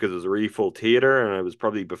great because it was a really full theater, and it was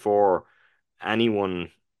probably before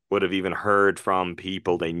anyone would have even heard from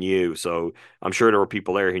people they knew. So I'm sure there were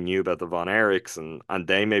people there who knew about the Von Erichs, and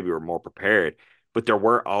they maybe were more prepared. But there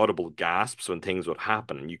were audible gasps when things would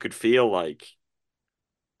happen, and you could feel like,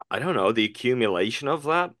 I don't know, the accumulation of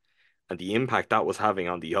that and the impact that was having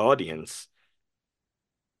on the audience.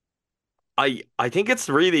 I think it's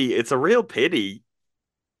a real pity.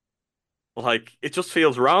 Like, it just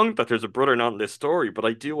feels wrong that there's a brother not in this story, but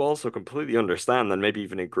I do also completely understand and maybe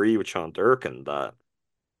even agree with Sean Durkin that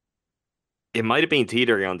it might have been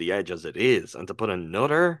teetering on the edge as it is, and to put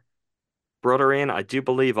another brother in, I do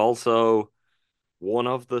believe also one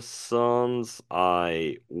of the sons,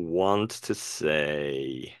 I want to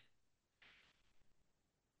say,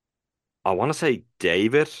 I want to say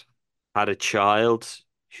David had a child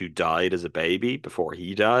who died as a baby before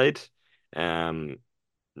he died. Um,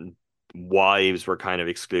 Wives were kind of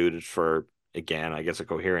excluded for, again, I guess a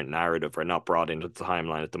coherent narrative, or not brought into the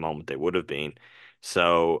timeline at the moment they would have been.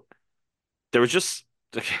 So there was just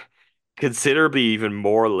considerably even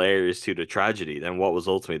more layers to the tragedy than what was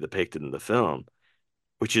ultimately depicted in the film,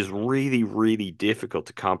 which is really, really difficult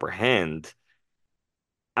to comprehend.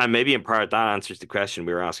 And maybe in part that answers the question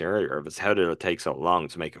we were asking earlier of is how did it take so long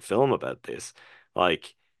to make a film about this?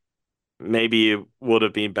 Like, maybe it would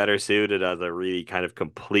have been better suited as a really kind of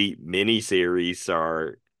complete mini series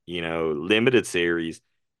or, limited series.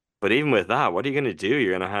 But even with that, what are you going to do?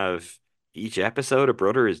 You're going to have each episode a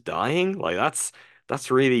brother is dying? Like,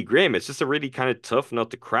 that's really grim. It's just a really kind of tough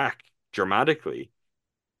nut to crack dramatically.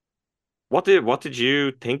 What did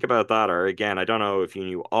you think about that? Or again, I don't know if you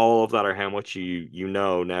knew all of that or how much you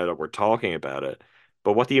know now that we're talking about it.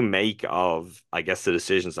 But what do you make of, I guess, the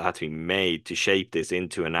decisions that had to be made to shape this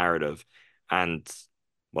into a narrative? And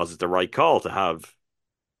was it the right call to have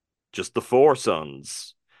just the four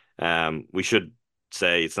sons? We should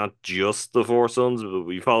say it's not just the four sons, but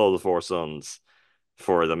we follow the four sons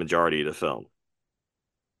for the majority of the film.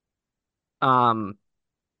 Um,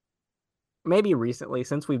 Maybe recently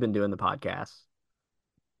since we've been doing the podcast,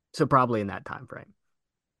 so probably in that time frame.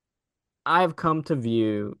 I've come to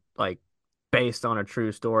view like based on a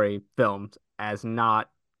true story films as not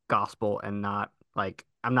gospel and not like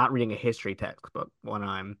I'm not reading a history textbook when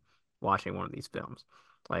I'm watching one of these films.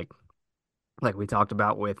 Like like we talked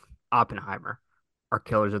about with Oppenheimer or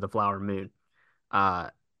Killers of the Flower Moon. Uh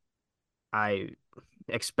I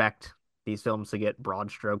expect these films to get broad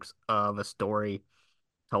strokes of a story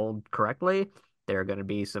told correctly. There are going to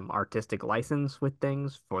be some artistic license with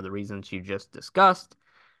things for the reasons you just discussed.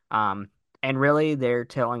 Um, and really, they're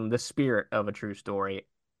telling the spirit of a true story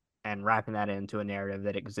and wrapping that into a narrative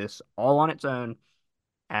that exists all on its own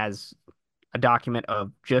as a document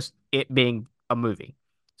of just it being a movie.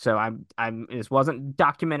 So this wasn't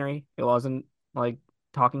documentary. It wasn't like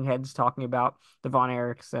talking heads talking about the Von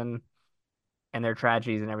Erichs and their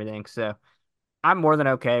tragedies and everything. So I'm more than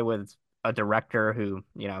okay with a director who,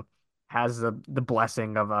 has the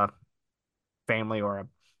blessing of a family or a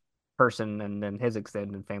person and then his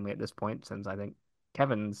extended family at this point, since I think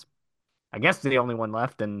Kevin's, I guess, the only one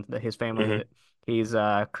left in his family Hmm. that he's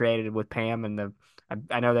created with Pam and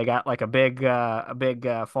I know they got like a big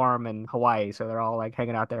farm in Hawaii, so they're all like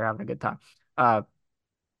hanging out there having a good time. Uh,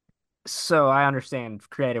 so I understand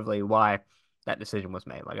creatively why that decision was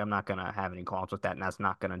made. Like I'm not gonna have any qualms with that, and that's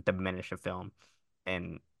not gonna diminish a film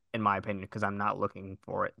in in my opinion, because I'm not looking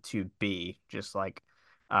for it to be just like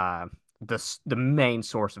uh the main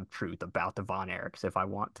source of truth about the Von Erichs. If I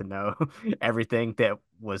want to know everything that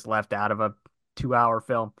was left out of a 2 hour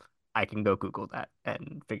film, I can go Google that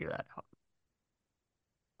and figure that out.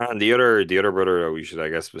 And the other brother that we should, I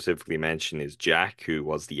guess, specifically mention is Jack, who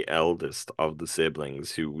was the eldest of the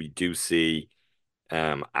siblings, who we do see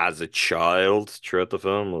as a child throughout the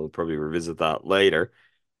film. We'll probably revisit that later.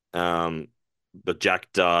 Um, but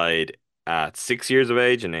Jack died at 6 years of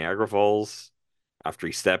age in Niagara Falls after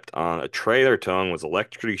he stepped on a trailer tongue, was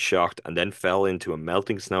electrically shocked, and then fell into a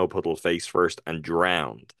melting snow puddle face first and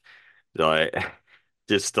drowned. Like,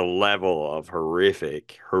 just the level of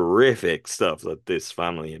horrific, horrific stuff that this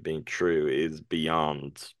family have been through is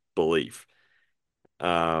beyond belief.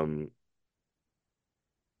 Um,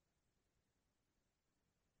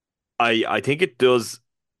 I think it does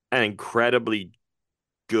an incredibly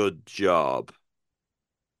good job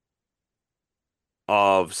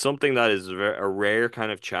of something that is a rare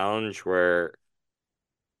kind of challenge where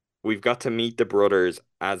we've got to meet the brothers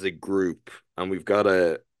as a group, and we've got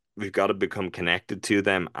to become connected to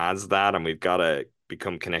them as that, and we've got to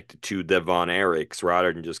become connected to the Von Erichs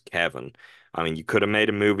rather than just Kevin. I mean, you could have made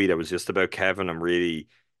a movie that was just about Kevin and really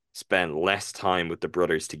spent less time with the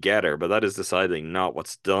brothers together, but that is decidedly not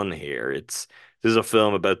what's done here. This is a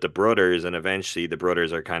film about the brothers, and eventually the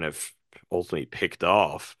brothers are kind of ultimately picked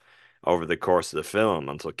off over the course of the film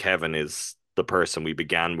until Kevin is the person we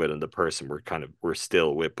began with and the person we're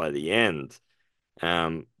still with by the end.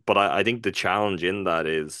 But I think the challenge in that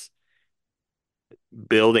is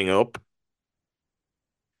building up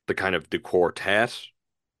the kind of the quartet,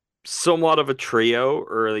 somewhat of a trio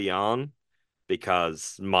early on,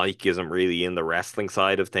 because Mike isn't really in the wrestling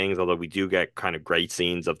side of things, although we do get kind of great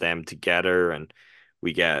scenes of them together, and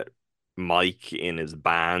we get Mike in his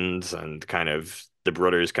band and kind of the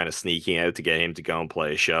brothers kind of sneaking out to get him to go and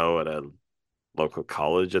play a show at a local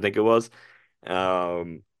college, I think it was.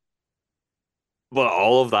 Um, but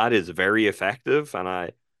all of that is very effective,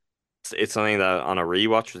 and it's something that on a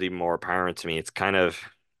rewatch was even more apparent to me.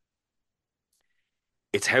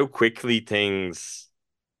 It's how quickly things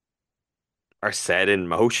are set in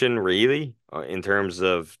motion, really, in terms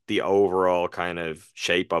of the overall kind of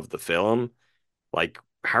shape of the film. Like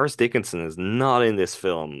Harris Dickinson is not in this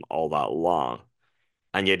film all that long,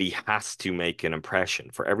 and yet he has to make an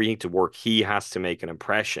impression. For everything to work, he has to make an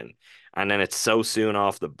impression. And then it's so soon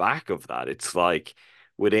off the back of that. It's like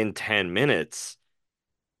within 10 minutes,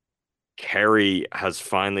 Kerry has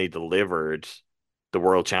finally delivered the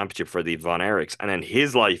world championship for the Von Erichs, and then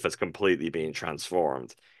his life has completely been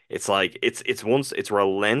transformed. It's like it's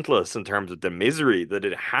relentless in terms of the misery that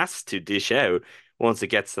it has to dish out once it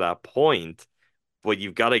gets to that point. But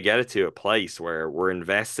you've got to get it to a place where we're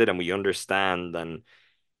invested and we understand, and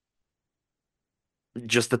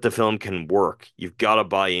just that the film can work. You've got to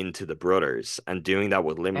buy into the brothers, and doing that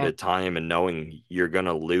with And limited time and knowing you're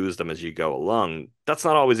gonna lose them as you go along, that's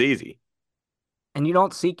not always easy. and you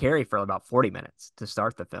don't see Carrie for about 40 minutes to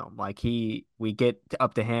start the film. Like we get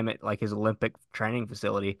up to him at like his Olympic training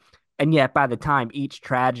facility. And yet by the time each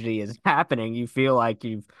tragedy is happening, you feel like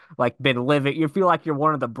you've like been living, you feel like you're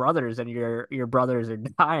one of the brothers and your brothers are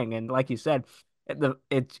dying. And like you said,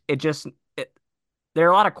 it just there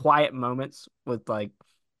are a lot of quiet moments with like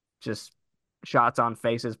just shots on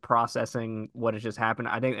faces processing what has just happened.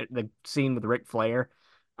 I think the scene with Ric Flair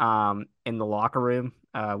in the locker room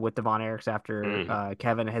with the Von Erichs after Mm.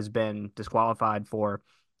 Kevin has been disqualified for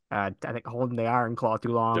I think holding the Iron Claw too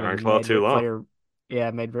long Darn and claw made too Ric long.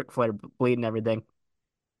 Flair made Ric Flair bleed and everything.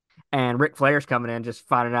 And Ric Flair's coming in just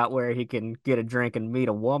finding out where he can get a drink and meet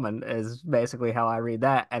a woman is basically how I read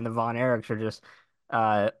that. And the Von Erichs are just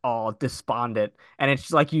all despondent. And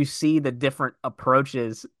it's like you see the different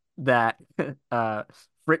approaches that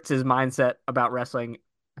Fritz's mindset about wrestling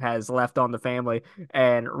has left on the family,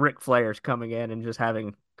 and Ric Flair's coming in and just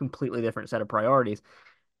having completely different set of priorities.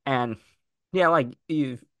 And yeah, like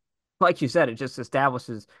you said, it just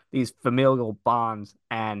establishes these familial bonds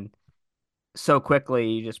and so quickly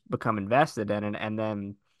you just become invested in it. And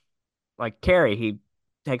then like Carrie, he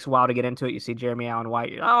takes a while to get into it. You see Jeremy Allen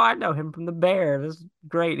White. Oh, I know him from The Bear. This is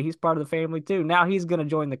great. He's part of the family too. Now he's gonna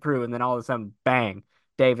join the crew, and then all of a sudden, bang,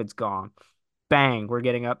 David's gone. Bang, we're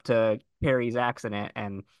getting up to Carrie's accident,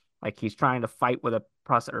 and like he's trying to fight with a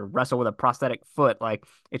prosthetic or wrestle with a prosthetic foot. Like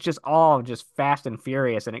it's just all just fast and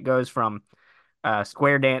furious, and it goes from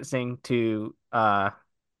square dancing to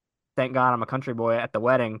thank God I'm a country boy at the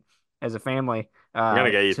wedding as a family I'm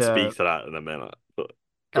gonna get you to speak to to that in a minute, but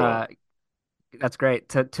go on. uh that's great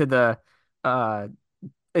to the uh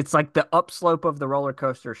it's like the upslope of the roller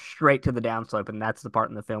coaster straight to the downslope, and that's the part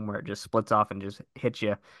in the film where it just splits off and just hits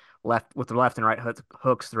you left with the left and right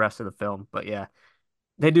hooks the rest of the film. But yeah,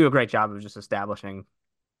 they do a great job of just establishing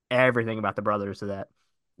everything about the brothers so that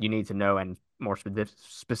you need to know and more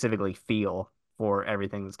specifically feel for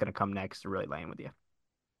everything that's going to come next to really land with you.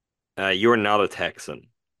 You're not a Texan,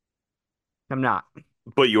 I'm not.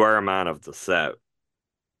 but you are a man of the South.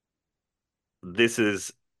 This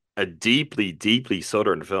is a deeply, deeply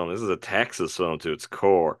Southern film. This is a Texas film to its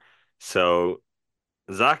core. So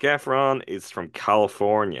Zac Efron is from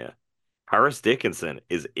California. Harris Dickinson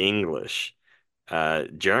is English.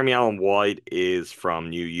 Jeremy Allen White is from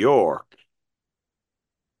New York.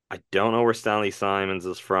 I don't know where Stanley Simons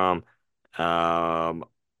is from. Um,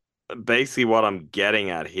 Basically, what I'm getting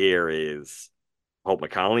at here is Holt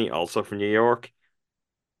McConnelly, also from New York.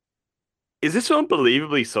 is this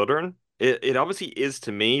unbelievably Southern? It obviously is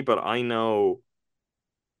to me, but I know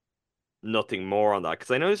nothing more on that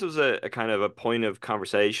because I know this was a kind of a point of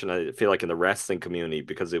conversation. I feel like in the wrestling community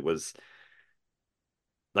because it was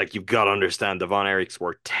like you've got to understand the Von Erichs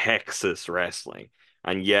were Texas wrestling,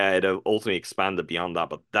 and yeah, it ultimately expanded beyond that.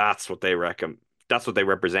 But that's what they reckon. That's what they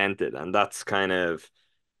represented, and that's kind of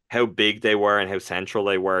how big they were and how central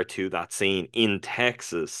they were to that scene in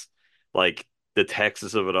Texas. Like the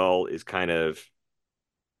Texas of it all is kind of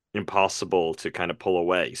impossible to kind of pull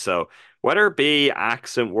away. So whether it be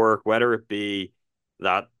accent work, whether it be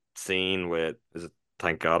that scene with is it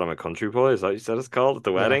Thank God I'm a Country Boy, is that what you said it's called at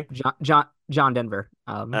the Yeah, wedding? John Denver.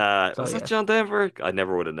 So Was that yeah, John Denver? I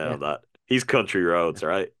never would have yeah, known that. He's Country Roads, yeah.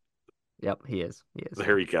 right? Yep, he is. He is.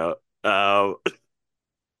 There we go.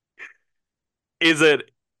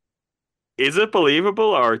 Is it believable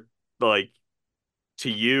or like to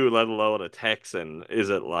you, let alone a Texan, is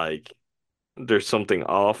it like there's something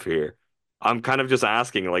off here? I'm kind of just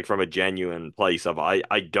asking like from a genuine place of I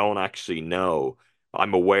don't actually know.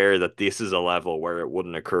 I'm aware that this is a level where it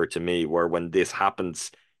wouldn't occur to me, where when this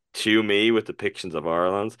happens to me with depictions of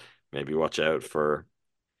Ireland, maybe watch out for,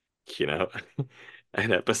 you know,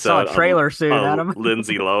 an Saw a episode trailer soon, on Adam.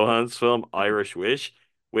 Lindsay Lohan's film Irish Wish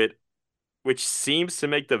with which seems to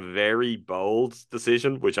make the very bold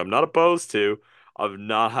decision, which I'm not opposed to, of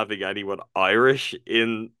not having anyone Irish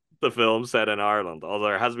in the film set in Ireland. Although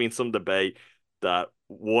there has been some debate that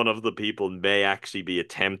one of the people may actually be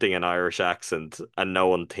attempting an Irish accent and no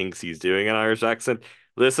one thinks he's doing an Irish accent.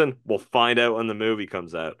 Listen, we'll find out when the movie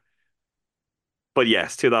comes out. But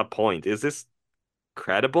yes, to that point, is this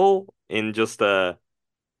credible in just a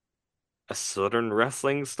Southern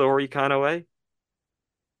wrestling story kind of way?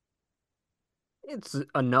 It's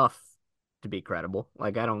enough to be credible.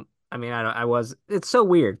 Like I don't. I mean, I don't. I was. It's so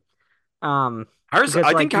weird. Because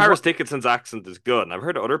I think like you Harris what Dickinson's accent is good, and I've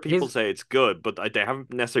heard other people his. say it's good, but they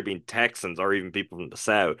haven't necessarily been Texans or even people from the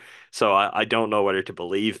South. So I don't know whether to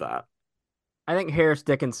believe that. I think Harris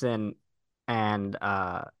Dickinson and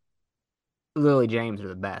Lily James are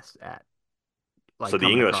the best at like So the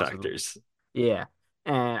coming English across as actors, yeah.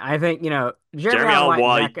 And I think Jeremy Jeremy Allen Allen White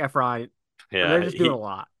and White, Zac Efron, they're yeah, just doing a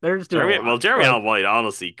lot. They're just doing a lot. Jeremy Like Allen White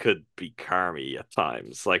honestly could be Carmy at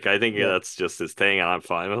times. Like I think yeah, that's just his thing, and I'm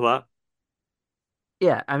fine with that.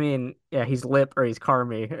 yeah. I mean yeah, he's lip or he's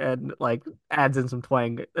Carmy and like adds in some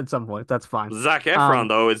twang at some point. That's fine. Zac Efron Um,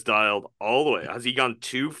 though is dialed all the way. Has he gone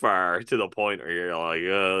too far to the point where you're like,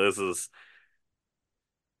 this is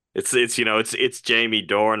it's Jamie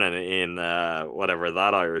Dornan in whatever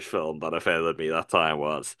that Irish film that offended me that time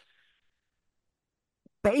was.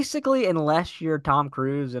 basically, unless you're Tom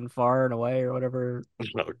Cruise and Far and Away or whatever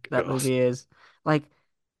Oh that God. movie is, like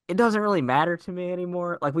it doesn't really matter to me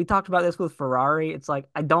anymore. Like we talked about this with Ferrari. It's like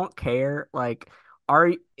I don't care. Like,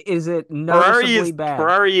 is it noticeably bad?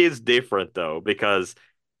 Ferrari is different though because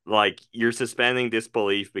like you're suspending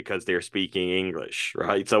disbelief because they're speaking English,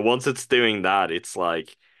 right? So once it's doing that, it's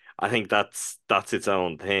like I think that's its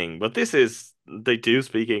own thing. But this is they do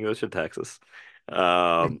speak English in Texas,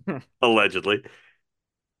 allegedly.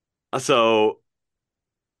 So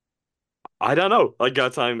I don't know. Like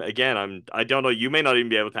that time again, I don't know. You may not even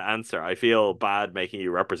be able to answer. I feel bad making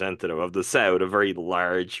you representative of the South, a very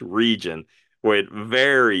large region with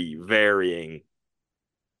very varying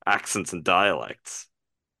accents and dialects.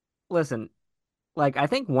 Listen, like I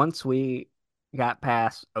think once we got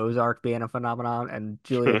past Ozark being a phenomenon and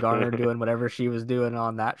Julia Garner doing whatever she was doing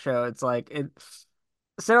on that show, it's like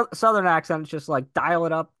Southern accents just like dial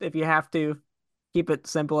it up if you have to, keep it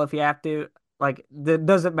simple if you have to. Like,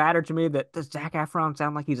 does it matter to me that does Zac Efron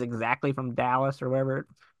sound like he's exactly from Dallas or wherever?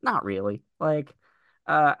 Not really. Like,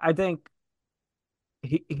 I think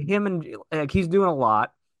him and like he's doing a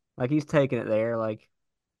lot. Like he's taking it there. Like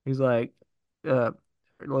he's like, uh,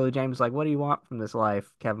 Lily James is like, what do you want from this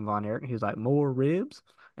life, Kevin Von Erich? He's like, more ribs,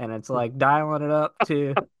 and it's like dialing it up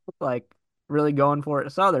to like really going for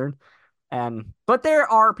it Southern. And but there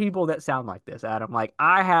are people that sound like this, Adam. Like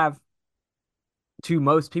I have to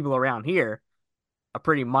most people around here a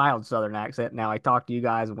pretty mild Southern accent. Now I talk to you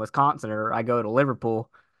guys in Wisconsin or I go to Liverpool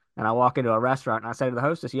and I walk into a restaurant and I say to the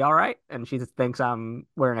hostess, "You all right?" And she thinks I'm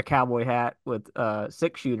wearing a cowboy hat with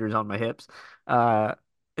six shooters on my hips. Uh,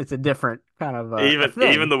 it's a different kind of a Even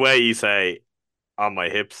thing. the way you say on my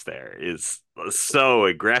hips there is so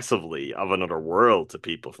aggressively of another world to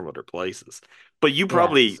people from other places. But you Yeah.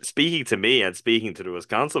 probably speaking to me and speaking to the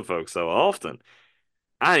Wisconsin folks so often,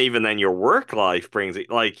 and even then your work life brings it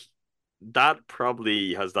like that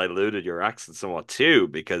probably has diluted your accent somewhat too,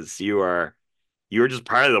 because you're just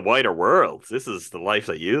part of the wider world. This is the life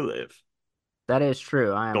that you live. That is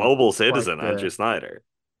true. I am Global quite citizen, Andrew the Snyder.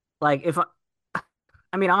 like if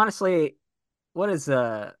I mean honestly, what is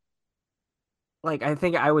like I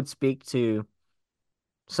think I would speak to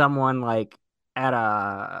someone like at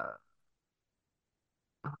a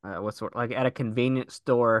what sort like at a convenience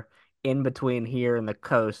store in between here and the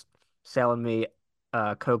coast selling me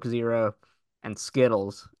Coke Zero and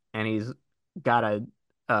Skittles, and he's got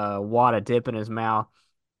a wad of dip in his mouth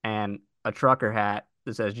and a trucker hat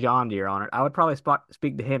that says John Deere on it. I would probably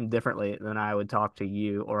speak to him differently than I would talk to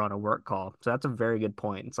you or on a work call. So that's a very good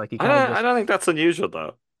point. It's like you kind of I just don't think that's unusual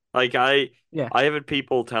though. Like yeah, I have had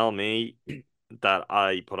people tell me that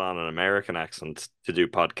I put on an American accent to do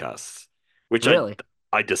podcasts, which really.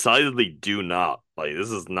 I decidedly do not. Like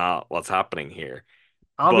this is not what's happening here.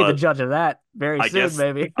 I'll be the But judge of that very I soon, guess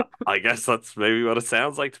maybe. I guess that's maybe what it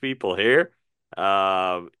sounds like to people here.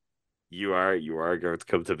 Um, you are going to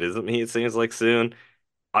come to visit me, it seems like soon.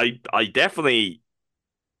 I definitely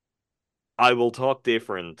I will talk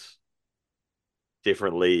differently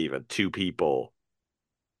even to people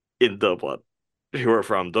in Dublin who are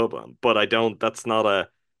from Dublin. But I don't that's not a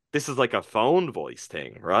this is like a phone voice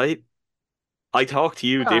thing, right? I talk to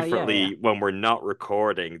you Yeah, yeah. differently when we're not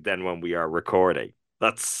recording than when we are recording.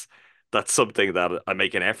 That's something that I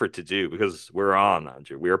make an effort to do because we're on,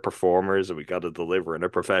 Andrew. We're performers and we got to deliver in a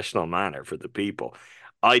professional manner for the people.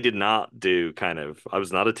 I did not do I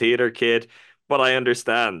was not a theater kid, but I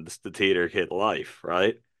understand the theater kid life,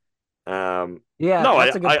 right? Yeah, No,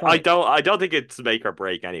 that's a good point. I don't think it's make or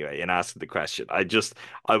break anyway in asking the question.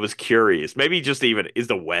 I was curious. Maybe just even is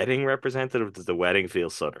the wedding representative? Does the wedding feel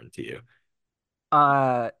southern to you?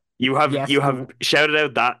 Uh, yes, You have shouted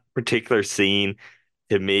out that particular scene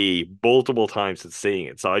to me multiple times since seeing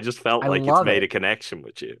it, so I just felt I like it's love made a it. connection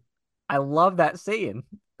with you. I love that scene.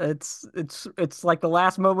 It's like the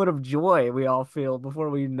last moment of joy we all feel before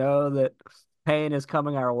we know that pain is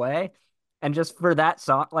coming our way. And just for that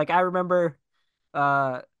song, like I remember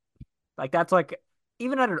uh like that's like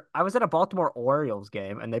even I was at a Baltimore Orioles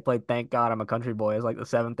game and they played Thank God I'm a Country Boy as like the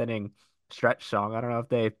seventh inning stretch song. I don't know if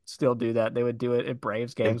they still do that. They would do it at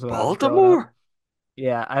Braves In games when I was growing up. Baltimore?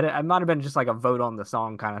 Yeah, I might have been just like a vote on the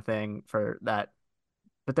song kind of thing for that,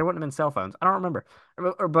 but there wouldn't have been cell phones. I don't remember,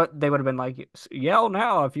 but they would have been like, yell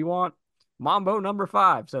now if you want Mambo number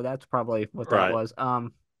five. So that's probably what that Right. was.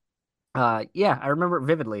 Yeah, I remember it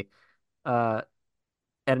vividly. Uh,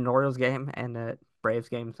 at an Orioles game and at Braves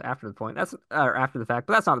games after the point. That's or after the fact,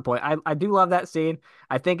 but that's not the point. I do love that scene.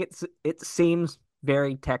 I think it seems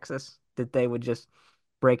very Texas that they would just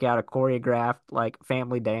break out a choreographed like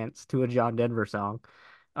family dance to a John Denver song.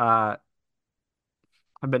 Uh,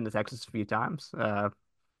 I've been to Texas a few times.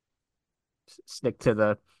 Stick to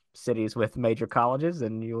the cities with major colleges,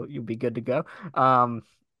 and you'll be good to go. Um,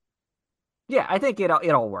 yeah, I think it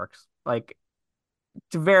all works. Like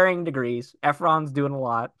to varying degrees. Efron's doing a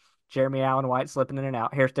lot. Jeremy Allen White slipping in and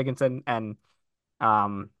out. Harris Dickinson and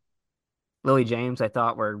um, Lily James, I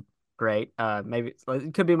thought were great. Maybe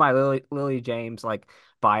it could be my Lily James like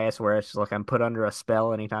bias, where it's just like I'm put under a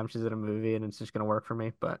spell anytime she's in a movie, and it's just gonna work for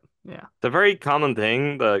me. But yeah, The very common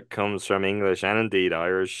thing that comes from English and indeed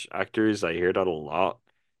Irish actors, I hear that a lot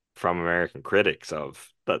from American critics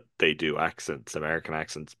of that they do American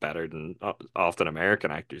accents better than often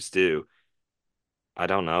American actors do. I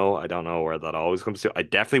don't know. I don't know where that always comes to. I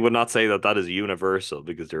definitely would not say that that is universal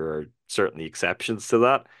because there are certainly exceptions to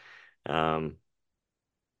that. Um,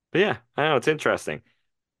 but yeah, I know it's interesting.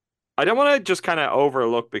 I don't want to just kind of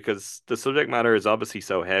overlook because the subject matter is obviously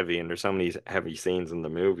so heavy and there's so many heavy scenes in the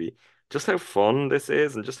movie. Just how fun this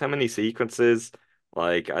is and just how many sequences.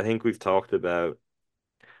 Like I think we've talked about.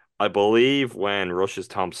 I believe when Rush's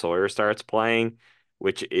Tom Sawyer starts playing,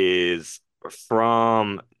 which is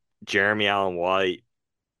from Jeremy Allen White,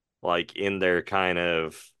 like in their kind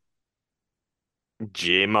of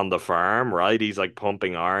gym on the farm, right? He's like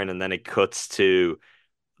pumping iron, and then it cuts to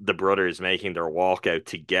the brothers making their walkout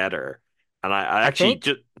together. And I I actually think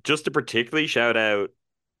just to particularly shout out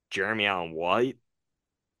Jeremy Allen White,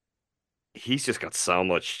 he's just got so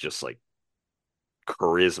much just like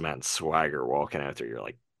charisma and swagger walking out there. You're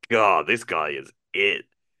like, God, this guy is it.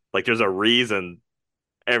 Like there's a reason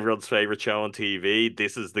everyone's favorite show on TV.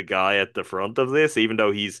 This is the guy at the front of this, even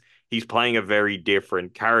though he's playing a very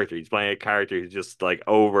different character. He's playing a character who's just like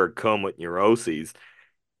overcome with neuroses.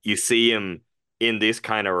 You see him in this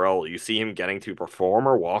kind of role. You see him getting to perform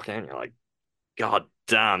or walk in. You're like, God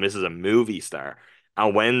damn, this is a movie star.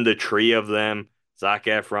 And when the three of them, Zac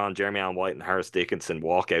Efron, Jeremy Allen White, and Harris Dickinson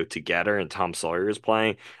walk out together and Tom Sawyer is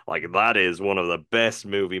playing, like that is one of the best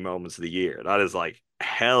movie moments of the year. That is like,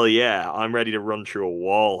 hell yeah, I'm ready to run through a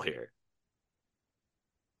wall here.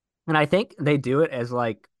 And I think they do it as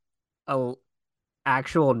like a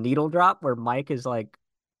actual needle drop where Mike is like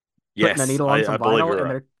putting a Yes, needle on I some believe vinyl you're and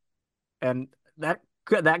right. they're and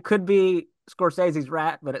that could be Scorsese's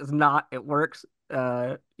rat, but it's not. It works.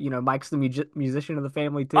 Mike's the musician of the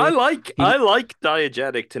family too. I He like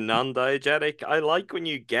diegetic to non-diegetic. I like when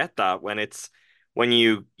you get that when it's when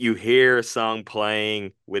you hear a song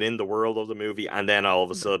playing within the world of the movie and then all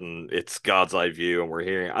of a sudden it's God's eye view and we're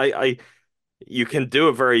hearing I you can do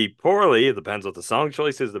it very poorly. It depends what the song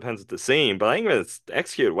choice is, depends what the scene, but I think when it's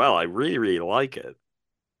executed well, I really, really like it.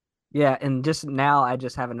 Yeah, and just now I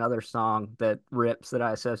just have another song that rips that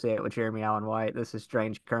I associate with Jeremy Allen White. This is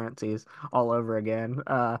Strange Currencies all over again.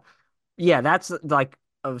 Yeah, that's like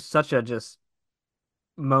of such a just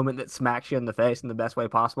moment that smacks you in the face in the best way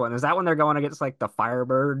possible. And is that when they're going against like the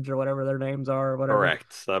Firebirds or whatever their names are or whatever?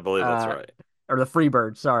 Correct. I believe that's Uh, right. or the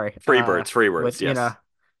Freebirds, sorry. Freebirds, With yes.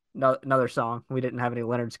 no, another song. We didn't have any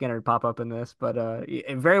Leonard Skinner pop up in this, but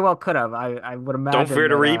it very well could have. I would Don't imagine Fear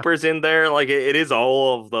the that Reaper's in there. Like it is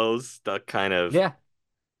all of those that kind of yeah,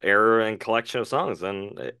 era and collection of songs,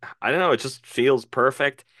 and I don't know, it just feels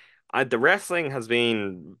perfect. The wrestling has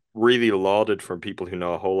been really lauded from people who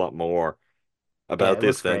know a whole lot more yeah, about it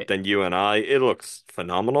this looks great. than you and I. It looks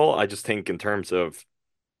phenomenal. I just think in terms of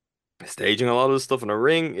staging a lot of the stuff in a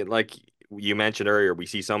ring, like you mentioned earlier, we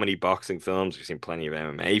see so many boxing films. We've seen plenty of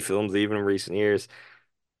MMA films even in recent years.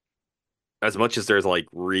 As much as there's like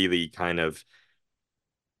really kind of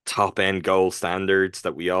top end gold standards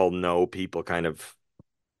that we all know people kind of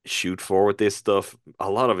shoot for with this stuff, a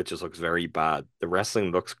lot of it just looks very bad. The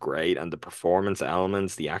wrestling looks great, and the performance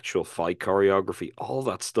elements, the actual fight choreography, all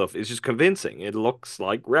that stuff is just convincing. It looks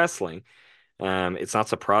like wrestling. It's not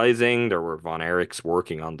surprising. There were Von Erichs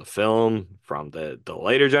working on the film from the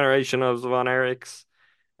later generation of the Von Erichs.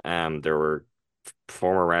 There were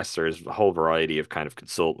former wrestlers, a whole variety of kind of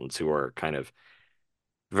consultants who are kind of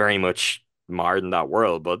very much marred in that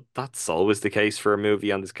world, but that's always the case for a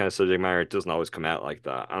movie on this kind of subject matter. It doesn't always come out like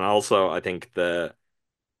that. And also, I think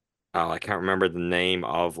I can't remember the name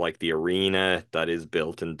of like the arena that is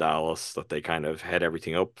built in Dallas that they kind of head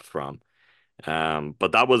everything up from.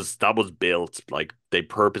 But that was built like they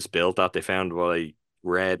purpose built that. They found what I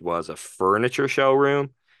read was a furniture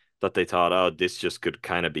showroom that they thought, oh, this just could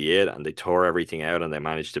kind of be it, and they tore everything out and they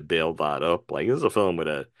managed to build that up. Like this is a film with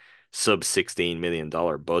a sub $16 million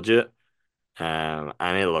budget. And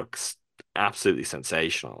it looks absolutely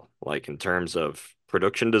sensational, like in terms of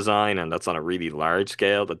production design, and that's on a really large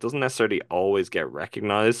scale that doesn't necessarily always get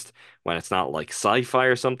recognized when it's not like sci-fi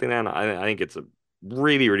or something. Then I think it's a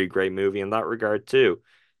really, really great movie in that regard too.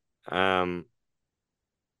 Um,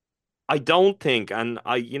 I don't think, and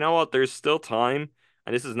you know what, there's still time,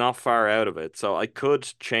 and this is not far out of it. So I could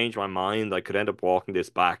change my mind. I could end up walking this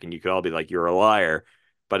back, and you could all be like, "You're a liar."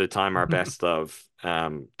 By the time our best of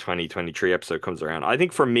 2023 episode comes around, I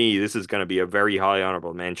think for me, this is going to be a very high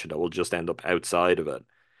honorable mention that will just end up outside of it.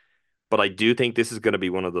 But I do think this is going to be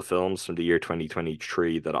one of the films from the year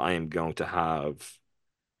 2023 that I am going to have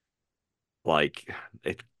like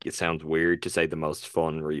it sounds weird to say the most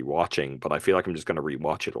fun rewatching, but I feel like I'm just gonna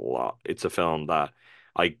rewatch it a lot. It's a film that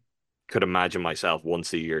I could imagine myself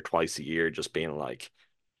once a year, twice a year, just being like,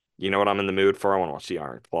 you know what I'm in the mood for? I want to watch the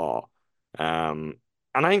Iron Claw. Um,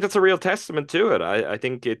 and I think that's a real testament to it. I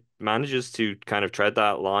think it manages to kind of tread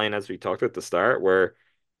that line as we talked at the start, where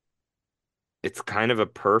it's kind of a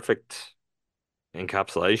perfect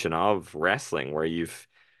encapsulation of wrestling, where you've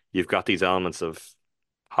got these elements of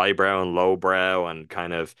highbrow and lowbrow and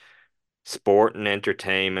kind of sport and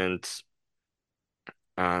entertainment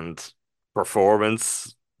and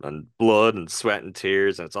performance and blood and sweat and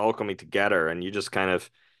tears, and it's all coming together, and you just kind of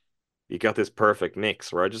you got this perfect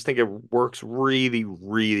mix where I just think it works really,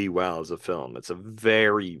 really well as a film. It's a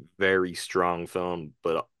very, very strong film,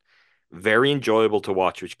 but very enjoyable to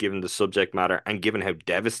watch, which given the subject matter and given how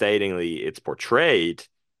devastatingly it's portrayed,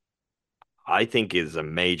 I think is a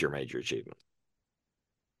major, major achievement.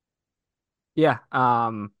 Yeah,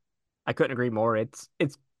 I couldn't agree more. It's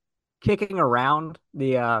kicking around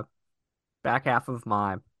the back half of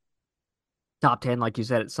my top 10. Like you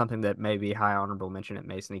said, it's something that may be high honorable mention. It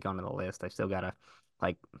may sneak onto the list. I still gotta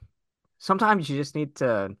like sometimes you just need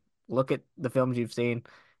to look at the films you've seen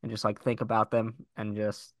and just like think about them and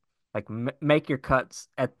just like make your cuts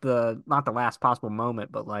at the not the last possible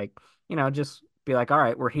moment, but like, just be like, all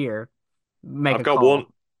right, we're here. Make I've a got one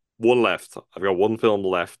call. one left. I've got one film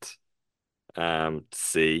left to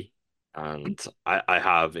see, and I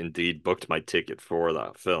have indeed booked my ticket for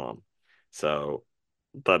that film. So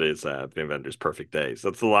that is Wim Wenders' Perfect Days.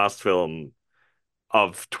 That's the last film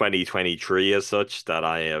of 2023 as such that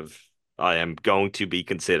I am going to be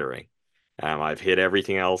considering. I've hit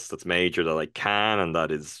everything else that's major that I can and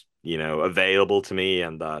that is, available to me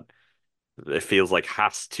and that it feels like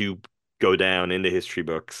has to go down in the history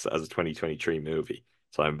books as a 2023 movie.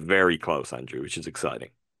 So I'm very close, Andrew, which is exciting.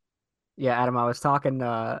 Yeah, Adam, I was talking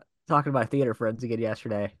to my theater friends again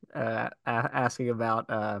yesterday, asking about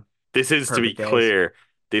This is, to be Perfect Days. clear,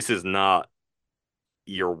 this is not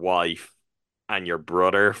your wife and your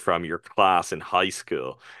brother from your class in high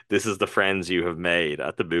school. This is the friends you have made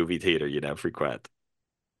at the movie theater you now frequent.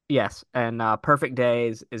 Yes, and Perfect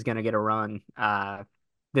Days is going to get a run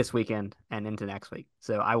this weekend and into next week.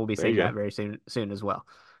 So I will be There you seeing that very soon as well.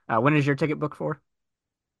 When is your ticket booked for?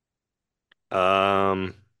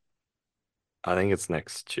 go. I think it's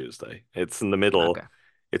next Tuesday. It's in the middle. Okay.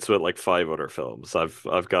 It's with like five other films. I've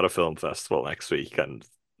got a film festival next week, and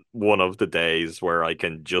one of the days where I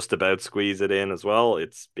can just about squeeze it in as well,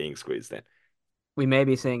 it's being squeezed in. We may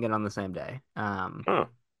be seeing it on the same day. Oh,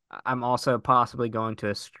 I'm also possibly going to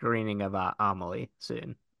a screening of Amelie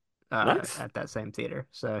soon nice. at that same theater.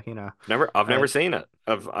 So, I've uh, never seen it.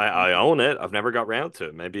 I own it. I've never got round to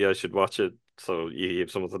it. Maybe I should watch it so you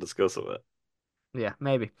have someone to discuss it with. yeah,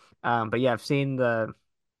 maybe. But yeah, I've seen the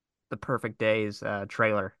Perfect Days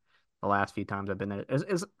trailer the last few times I've been there.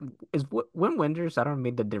 Wim Wenders? I don't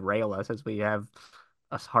mean to derail us as we have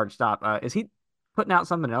a hard stop. Is he putting out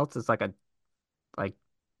something else? It's like a like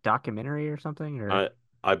documentary or something, or I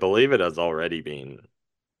I believe it has already been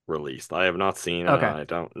released. I have not seen it, and okay. I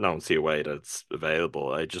don't see a way that it's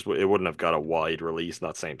available. It wouldn't have got a wide release in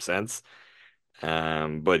that same sense.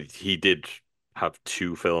 But he did have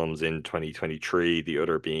two films in 2023, the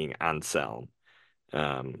other being Anselm,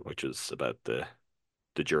 which is about the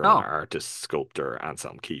German Oh, artist sculptor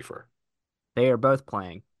Anselm Kiefer. they are both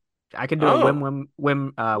playing. I could do a Oh,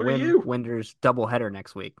 who are Wim you? Wenders double header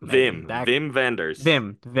next week, maybe. Vim Vendors.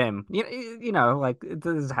 Vim. Like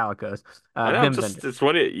this is how it goes. I know, Vim just it's Vendors.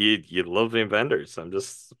 funny you love Vim Vendors. I'm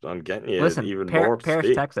getting you Listen, even more up to Paris,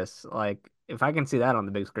 speed. Texas. Like if I can see that on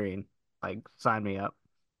the big screen, like sign me up.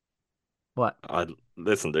 What? I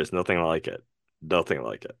listen, there's nothing like it. Nothing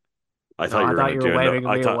like it. I Oh, thought you I were thought gonna you were do another.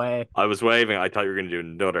 waving me away. I was waving. I thought you were gonna do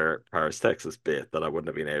another Paris, Texas bit that I wouldn't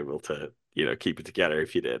have been able to, keep it together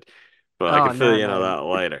if you did. But I Oh can fill no, you in on no, that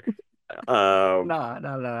later. Um, no,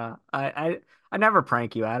 no, no. I never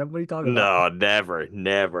prank you, Adam. What are you talking about? no, never,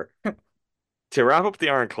 never. To wrap up the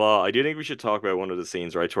Iron Claw, I do think we should talk about one of the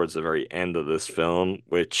scenes right towards the very end of this film,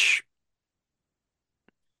 which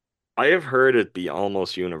I have heard it be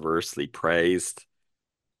almost universally praised,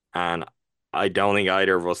 and I don't think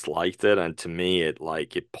either of us liked it. And to me, it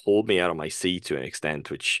pulled me out of my seat to an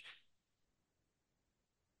extent, which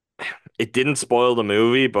it didn't spoil the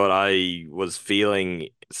movie, but I was feeling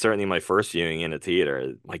certainly my first viewing in a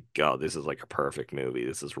theater. My God, this is like a perfect movie.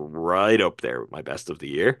 This is right up there with my best of the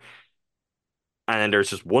year. And then there's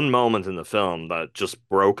just one moment in the film that just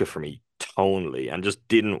broke it for me tonally and just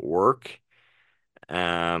didn't work.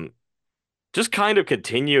 Um, just kind of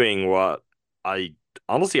continuing what I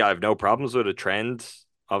honestly I have no problems with a trend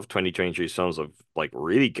of 2023 films of like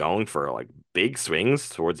really going for like big swings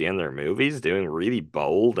towards the end of their movies, doing really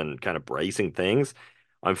bold and kind of bracing things.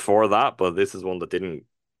 I'm for that, but this is one that didn't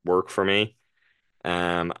work for me.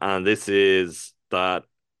 And this is that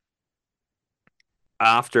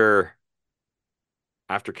after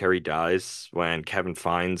Carrie dies, when Kevin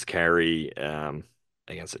finds Carrie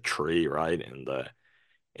against a tree, right,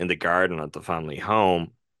 in the garden at the family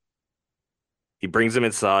home. He brings him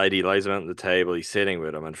inside, he lays him out on the table, he's sitting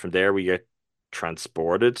with him, and from there we get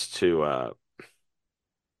transported to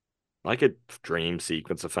like a dream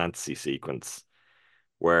sequence, a fantasy sequence,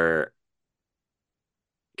 where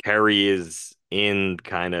Carrie is in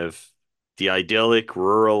kind of the idyllic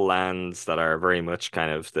rural lands that are very much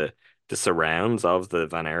kind of the surrounds of the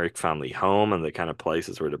Van Eyck family home and the kind of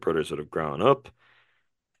places where the brothers would have grown up.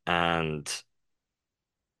 And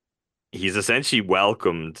he's essentially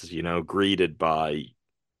welcomed, greeted by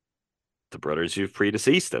the brothers who've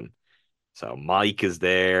predeceased him. So Mike is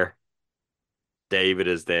there, David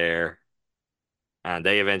is there, and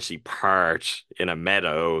they eventually part in a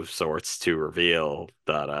meadow of sorts to reveal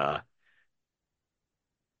that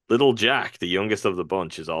little Jack, the youngest of the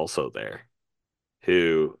bunch, is also there.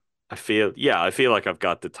 Who I feel like I've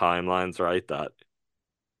got the timelines right. That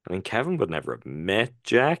I mean, Kevin would never have met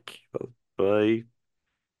Jack, but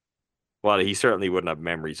well, he certainly wouldn't have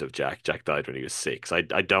memories of Jack. Jack died when he was 6. I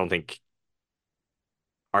don't think,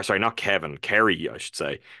 or sorry, not Kevin, Kerry, I should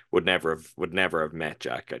say, would never have met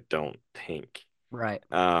Jack. I don't think. Right.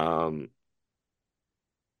 Um,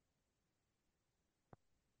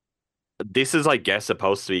 this is, I guess,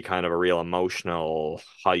 supposed to be kind of a real emotional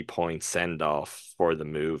high point send off for the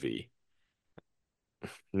movie.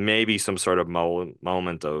 Maybe some sort of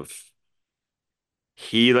moment of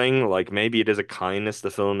healing, like maybe it is a kindness the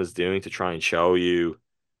film is doing to try and show you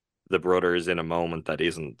the brothers in a moment that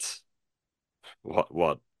isn't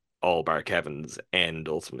what Allbar Kevin's end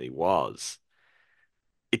ultimately was.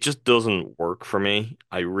 It just doesn't work for me.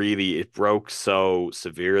 It broke so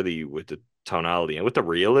severely with the tonality and with the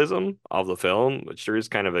realism of the film, which there is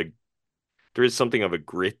something of a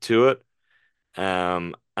grit to it.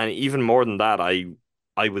 And even more than that,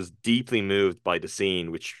 I was deeply moved by the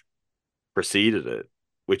scene which preceded it,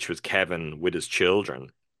 which was Kevin with his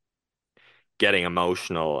children, getting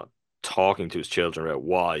emotional, talking to his children about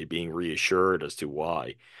why, being reassured as to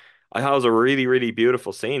why. I thought it was a really, really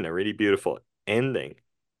beautiful scene, a really beautiful ending.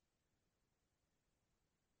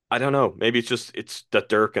 I don't know. Maybe it's that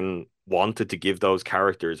Durkin wanted to give those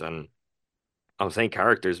characters, and I'm saying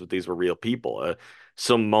characters, but these were real people,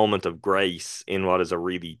 some moment of grace in what is a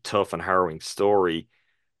really tough and harrowing story.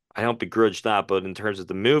 I don't begrudge that, but in terms of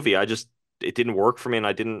the movie, it didn't work for me, and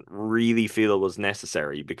I didn't really feel it was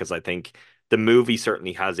necessary because I think the movie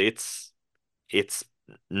certainly has its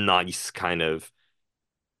nice kind of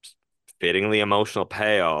fittingly emotional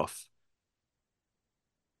payoff.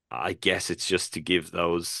 I guess it's just to give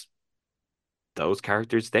those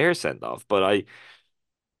characters their send off, but I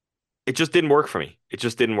it just didn't work for me. It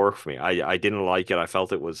just didn't work for me. I didn't like it. I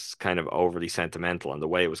felt it was kind of overly sentimental, and the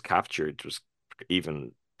way it was captured was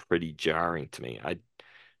even pretty jarring to me. I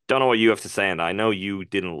don't know what you have to say, and I know you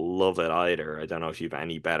didn't love it either. I don't know if you have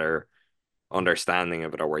any better understanding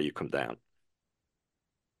of it or where you come down.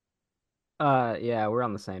 Yeah, we're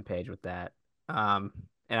on the same page with that. Um,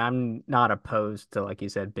 and I'm not opposed to, like you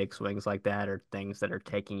said, big swings like that or things that are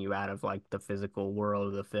taking you out of like the physical world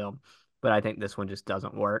of the film. But I think this one just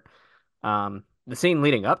doesn't work. The scene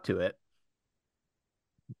leading up to it,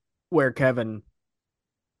 where Kevin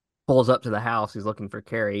pulls up to the house, he's looking for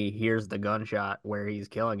Carrie, he hears the gunshot where he's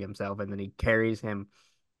killing himself, and then he carries him,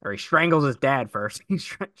 or he strangles his dad first. He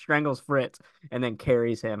strangles Fritz, and then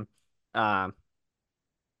carries him, uh,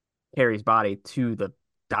 Carrie's body to the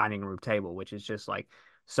dining room table, which is just like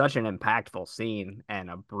such an impactful scene and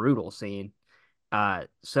a brutal scene.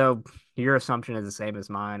 So your assumption is the same as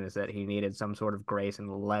mine, is that he needed some sort of grace and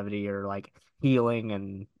levity or like healing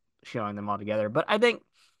and showing them all together. But I think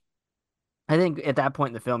at that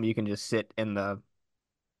point in the film you can sit in the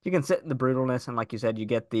brutalness, and like you said, you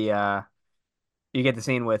get the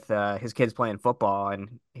scene with his kids playing football,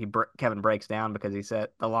 and Kevin breaks down because he said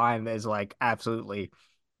the line is like absolutely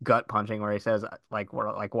gut punching, where he says like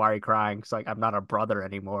why are you crying? It's like I'm not a brother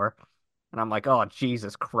anymore, and I'm like, oh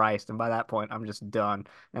Jesus Christ! And by that point, I'm just done.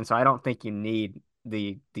 And so I don't think you need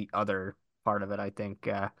the other part of it. I think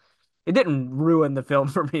it didn't ruin the film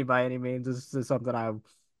for me by any means. This is something I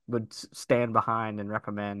would stand behind and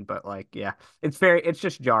recommend, but like yeah, it's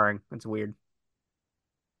just jarring. It's weird.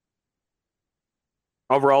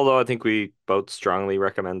 Overall, though, I think we both strongly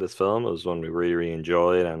recommend this film. It was one we really, really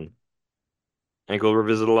enjoyed, and I think we'll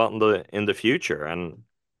revisit a lot in the future. And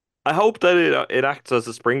I hope that it acts as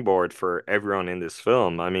a springboard for everyone in this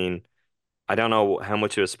film. I mean, I don't know how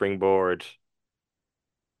much of a springboard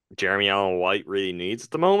Jeremy Allen White really needs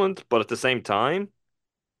at the moment, but at the same time,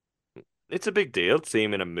 it's a big deal to see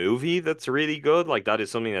him in a movie that's really good. Like that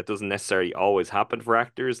is something that doesn't necessarily always happen for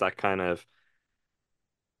actors, that kind of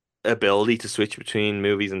ability to switch between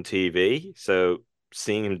movies and TV. So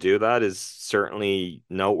seeing him do that is certainly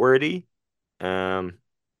noteworthy. Um,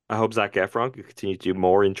 I hope Zac Efron can continue to do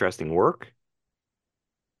more interesting work.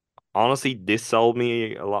 Honestly, this sold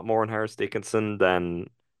me a lot more on Harris Dickinson than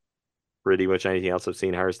pretty much anything else I've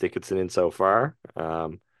seen Harris Dickinson in so far.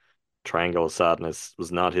 Triangle of Sadness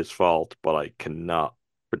was not his fault, but I cannot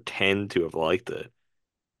pretend to have liked it.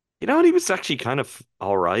 You know what he was actually kind of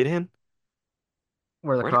all right in?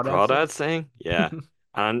 Where the Where the crawdads sing. crawdads sing? Yeah.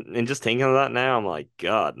 And just thinking of that now, I'm like,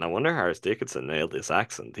 God, no wonder Harris Dickinson nailed this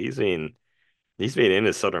accent. He's been in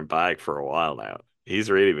his southern bag for a while now. He's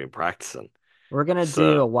really been practicing. We're gonna do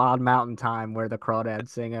So a Wild Mountain Time where the crawdads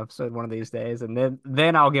sing episode one of these days, and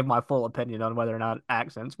then I'll give my full opinion on whether or not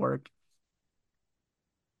accents worked.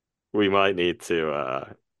 we might need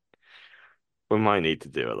to we might need to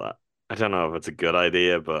do that. I don't know if it's a good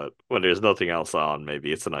idea, but when there's nothing else on,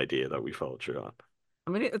 maybe it's an idea that we follow through on.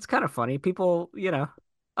 I mean, it's kind of funny. People,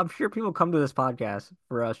 I'm sure people come to this podcast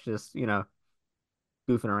for us just, goofing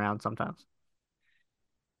around sometimes.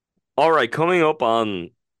 All right, coming up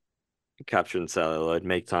on Capturing Celluloid,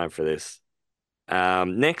 make time for this.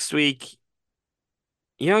 Next week,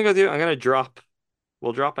 you know what I'm gonna do?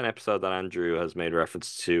 We'll drop an episode that Andrew has made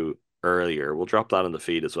reference to earlier. We'll drop that in the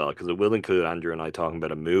feed as well because it will include Andrew and I talking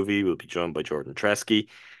about a movie. We'll be joined by Jordan Tresky.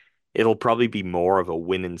 It'll probably be more of a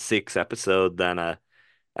win in six episode than a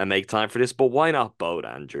make time for this, but why not both,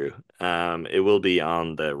 Andrew? It will be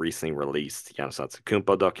on the recently released Giannis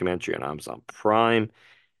Antetokounmpo documentary on Amazon Prime.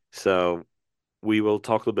 So we will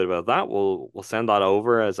talk a little bit about that. We'll send that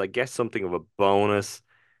over as I guess something of a bonus,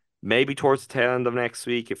 maybe towards the tail end of next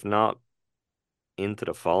week, if not into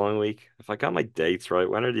the following week. If I got my dates right,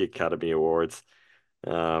 when are the Academy Awards?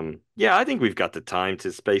 Yeah, I think we've got the time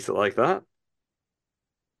to space it like that.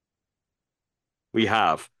 We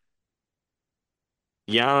have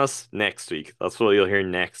Giannis next week. That's what you'll hear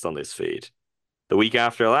next on this feed. The week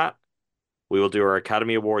after that, we will do our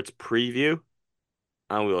Academy Awards preview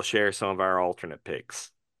and we will share some of our alternate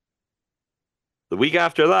picks. The week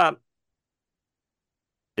after that,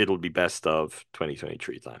 it'll be best of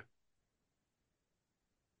 2023 time.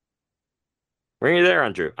 We're in there,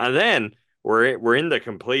 Andrew. And then we're in the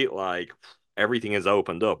complete, like, everything is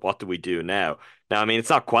opened up. What do we do now? Now, I mean, it's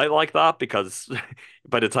not quite like that because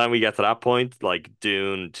by the time we get to that point, like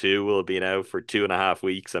Dune 2 will have been out for 2.5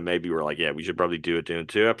 weeks, and maybe we're like, yeah, we should probably do a Dune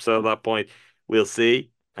 2 episode at that point. We'll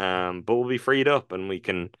see. But we'll be freed up and we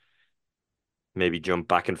can maybe jump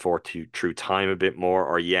back and forth through time a bit more,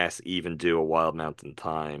 or yes, even do a Wild Mountain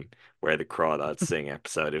Time where the Crawdads sing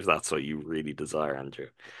episode if that's what you really desire, Andrew.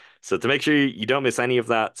 So to make sure you don't miss any of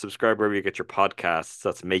that, subscribe wherever you get your podcasts.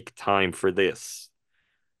 That's Make Time for This.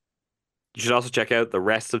 You should also check out the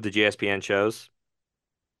rest of the GSPN shows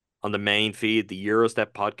on the main feed, the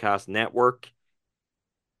Eurostep Podcast Network.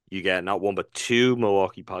 You get not one but two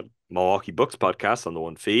Milwaukee Bucks podcasts on the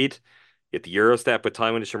one feed. You get the Eurostep with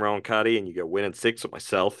Tywin and Shimron Caddy, and you get Win in Six with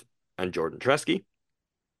myself and Jordan Tresky.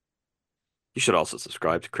 You should also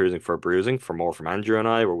subscribe to Cruising for Bruising for more from Andrew and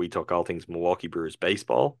I, where we talk all things Milwaukee Brewers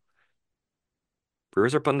baseball.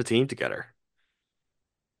 Brewers are putting a team together.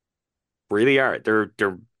 Really are. They're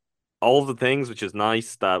all of the things, which is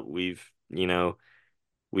nice that we've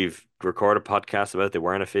recorded podcasts about. They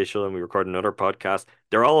weren't official, and we recorded another podcast.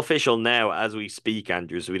 They're all official now as we speak,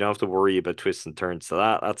 Andrew, so we don't have to worry about twists and turns to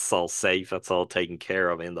that. That's all safe. That's all taken care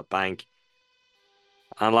of in the bank.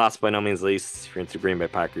 And last but no means least, if you're into Green Bay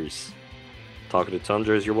Packers, Talking to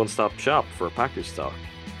Tundra is your one-stop shop for Packers talk.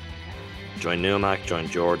 Join Numac, join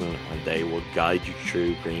Jordan, and they will guide you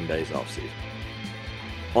through Green Bay's offseason.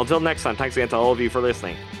 Well, until next time, thanks again to all of you for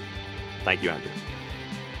listening. Thank you, Andrew.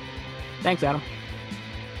 Thanks, Adam.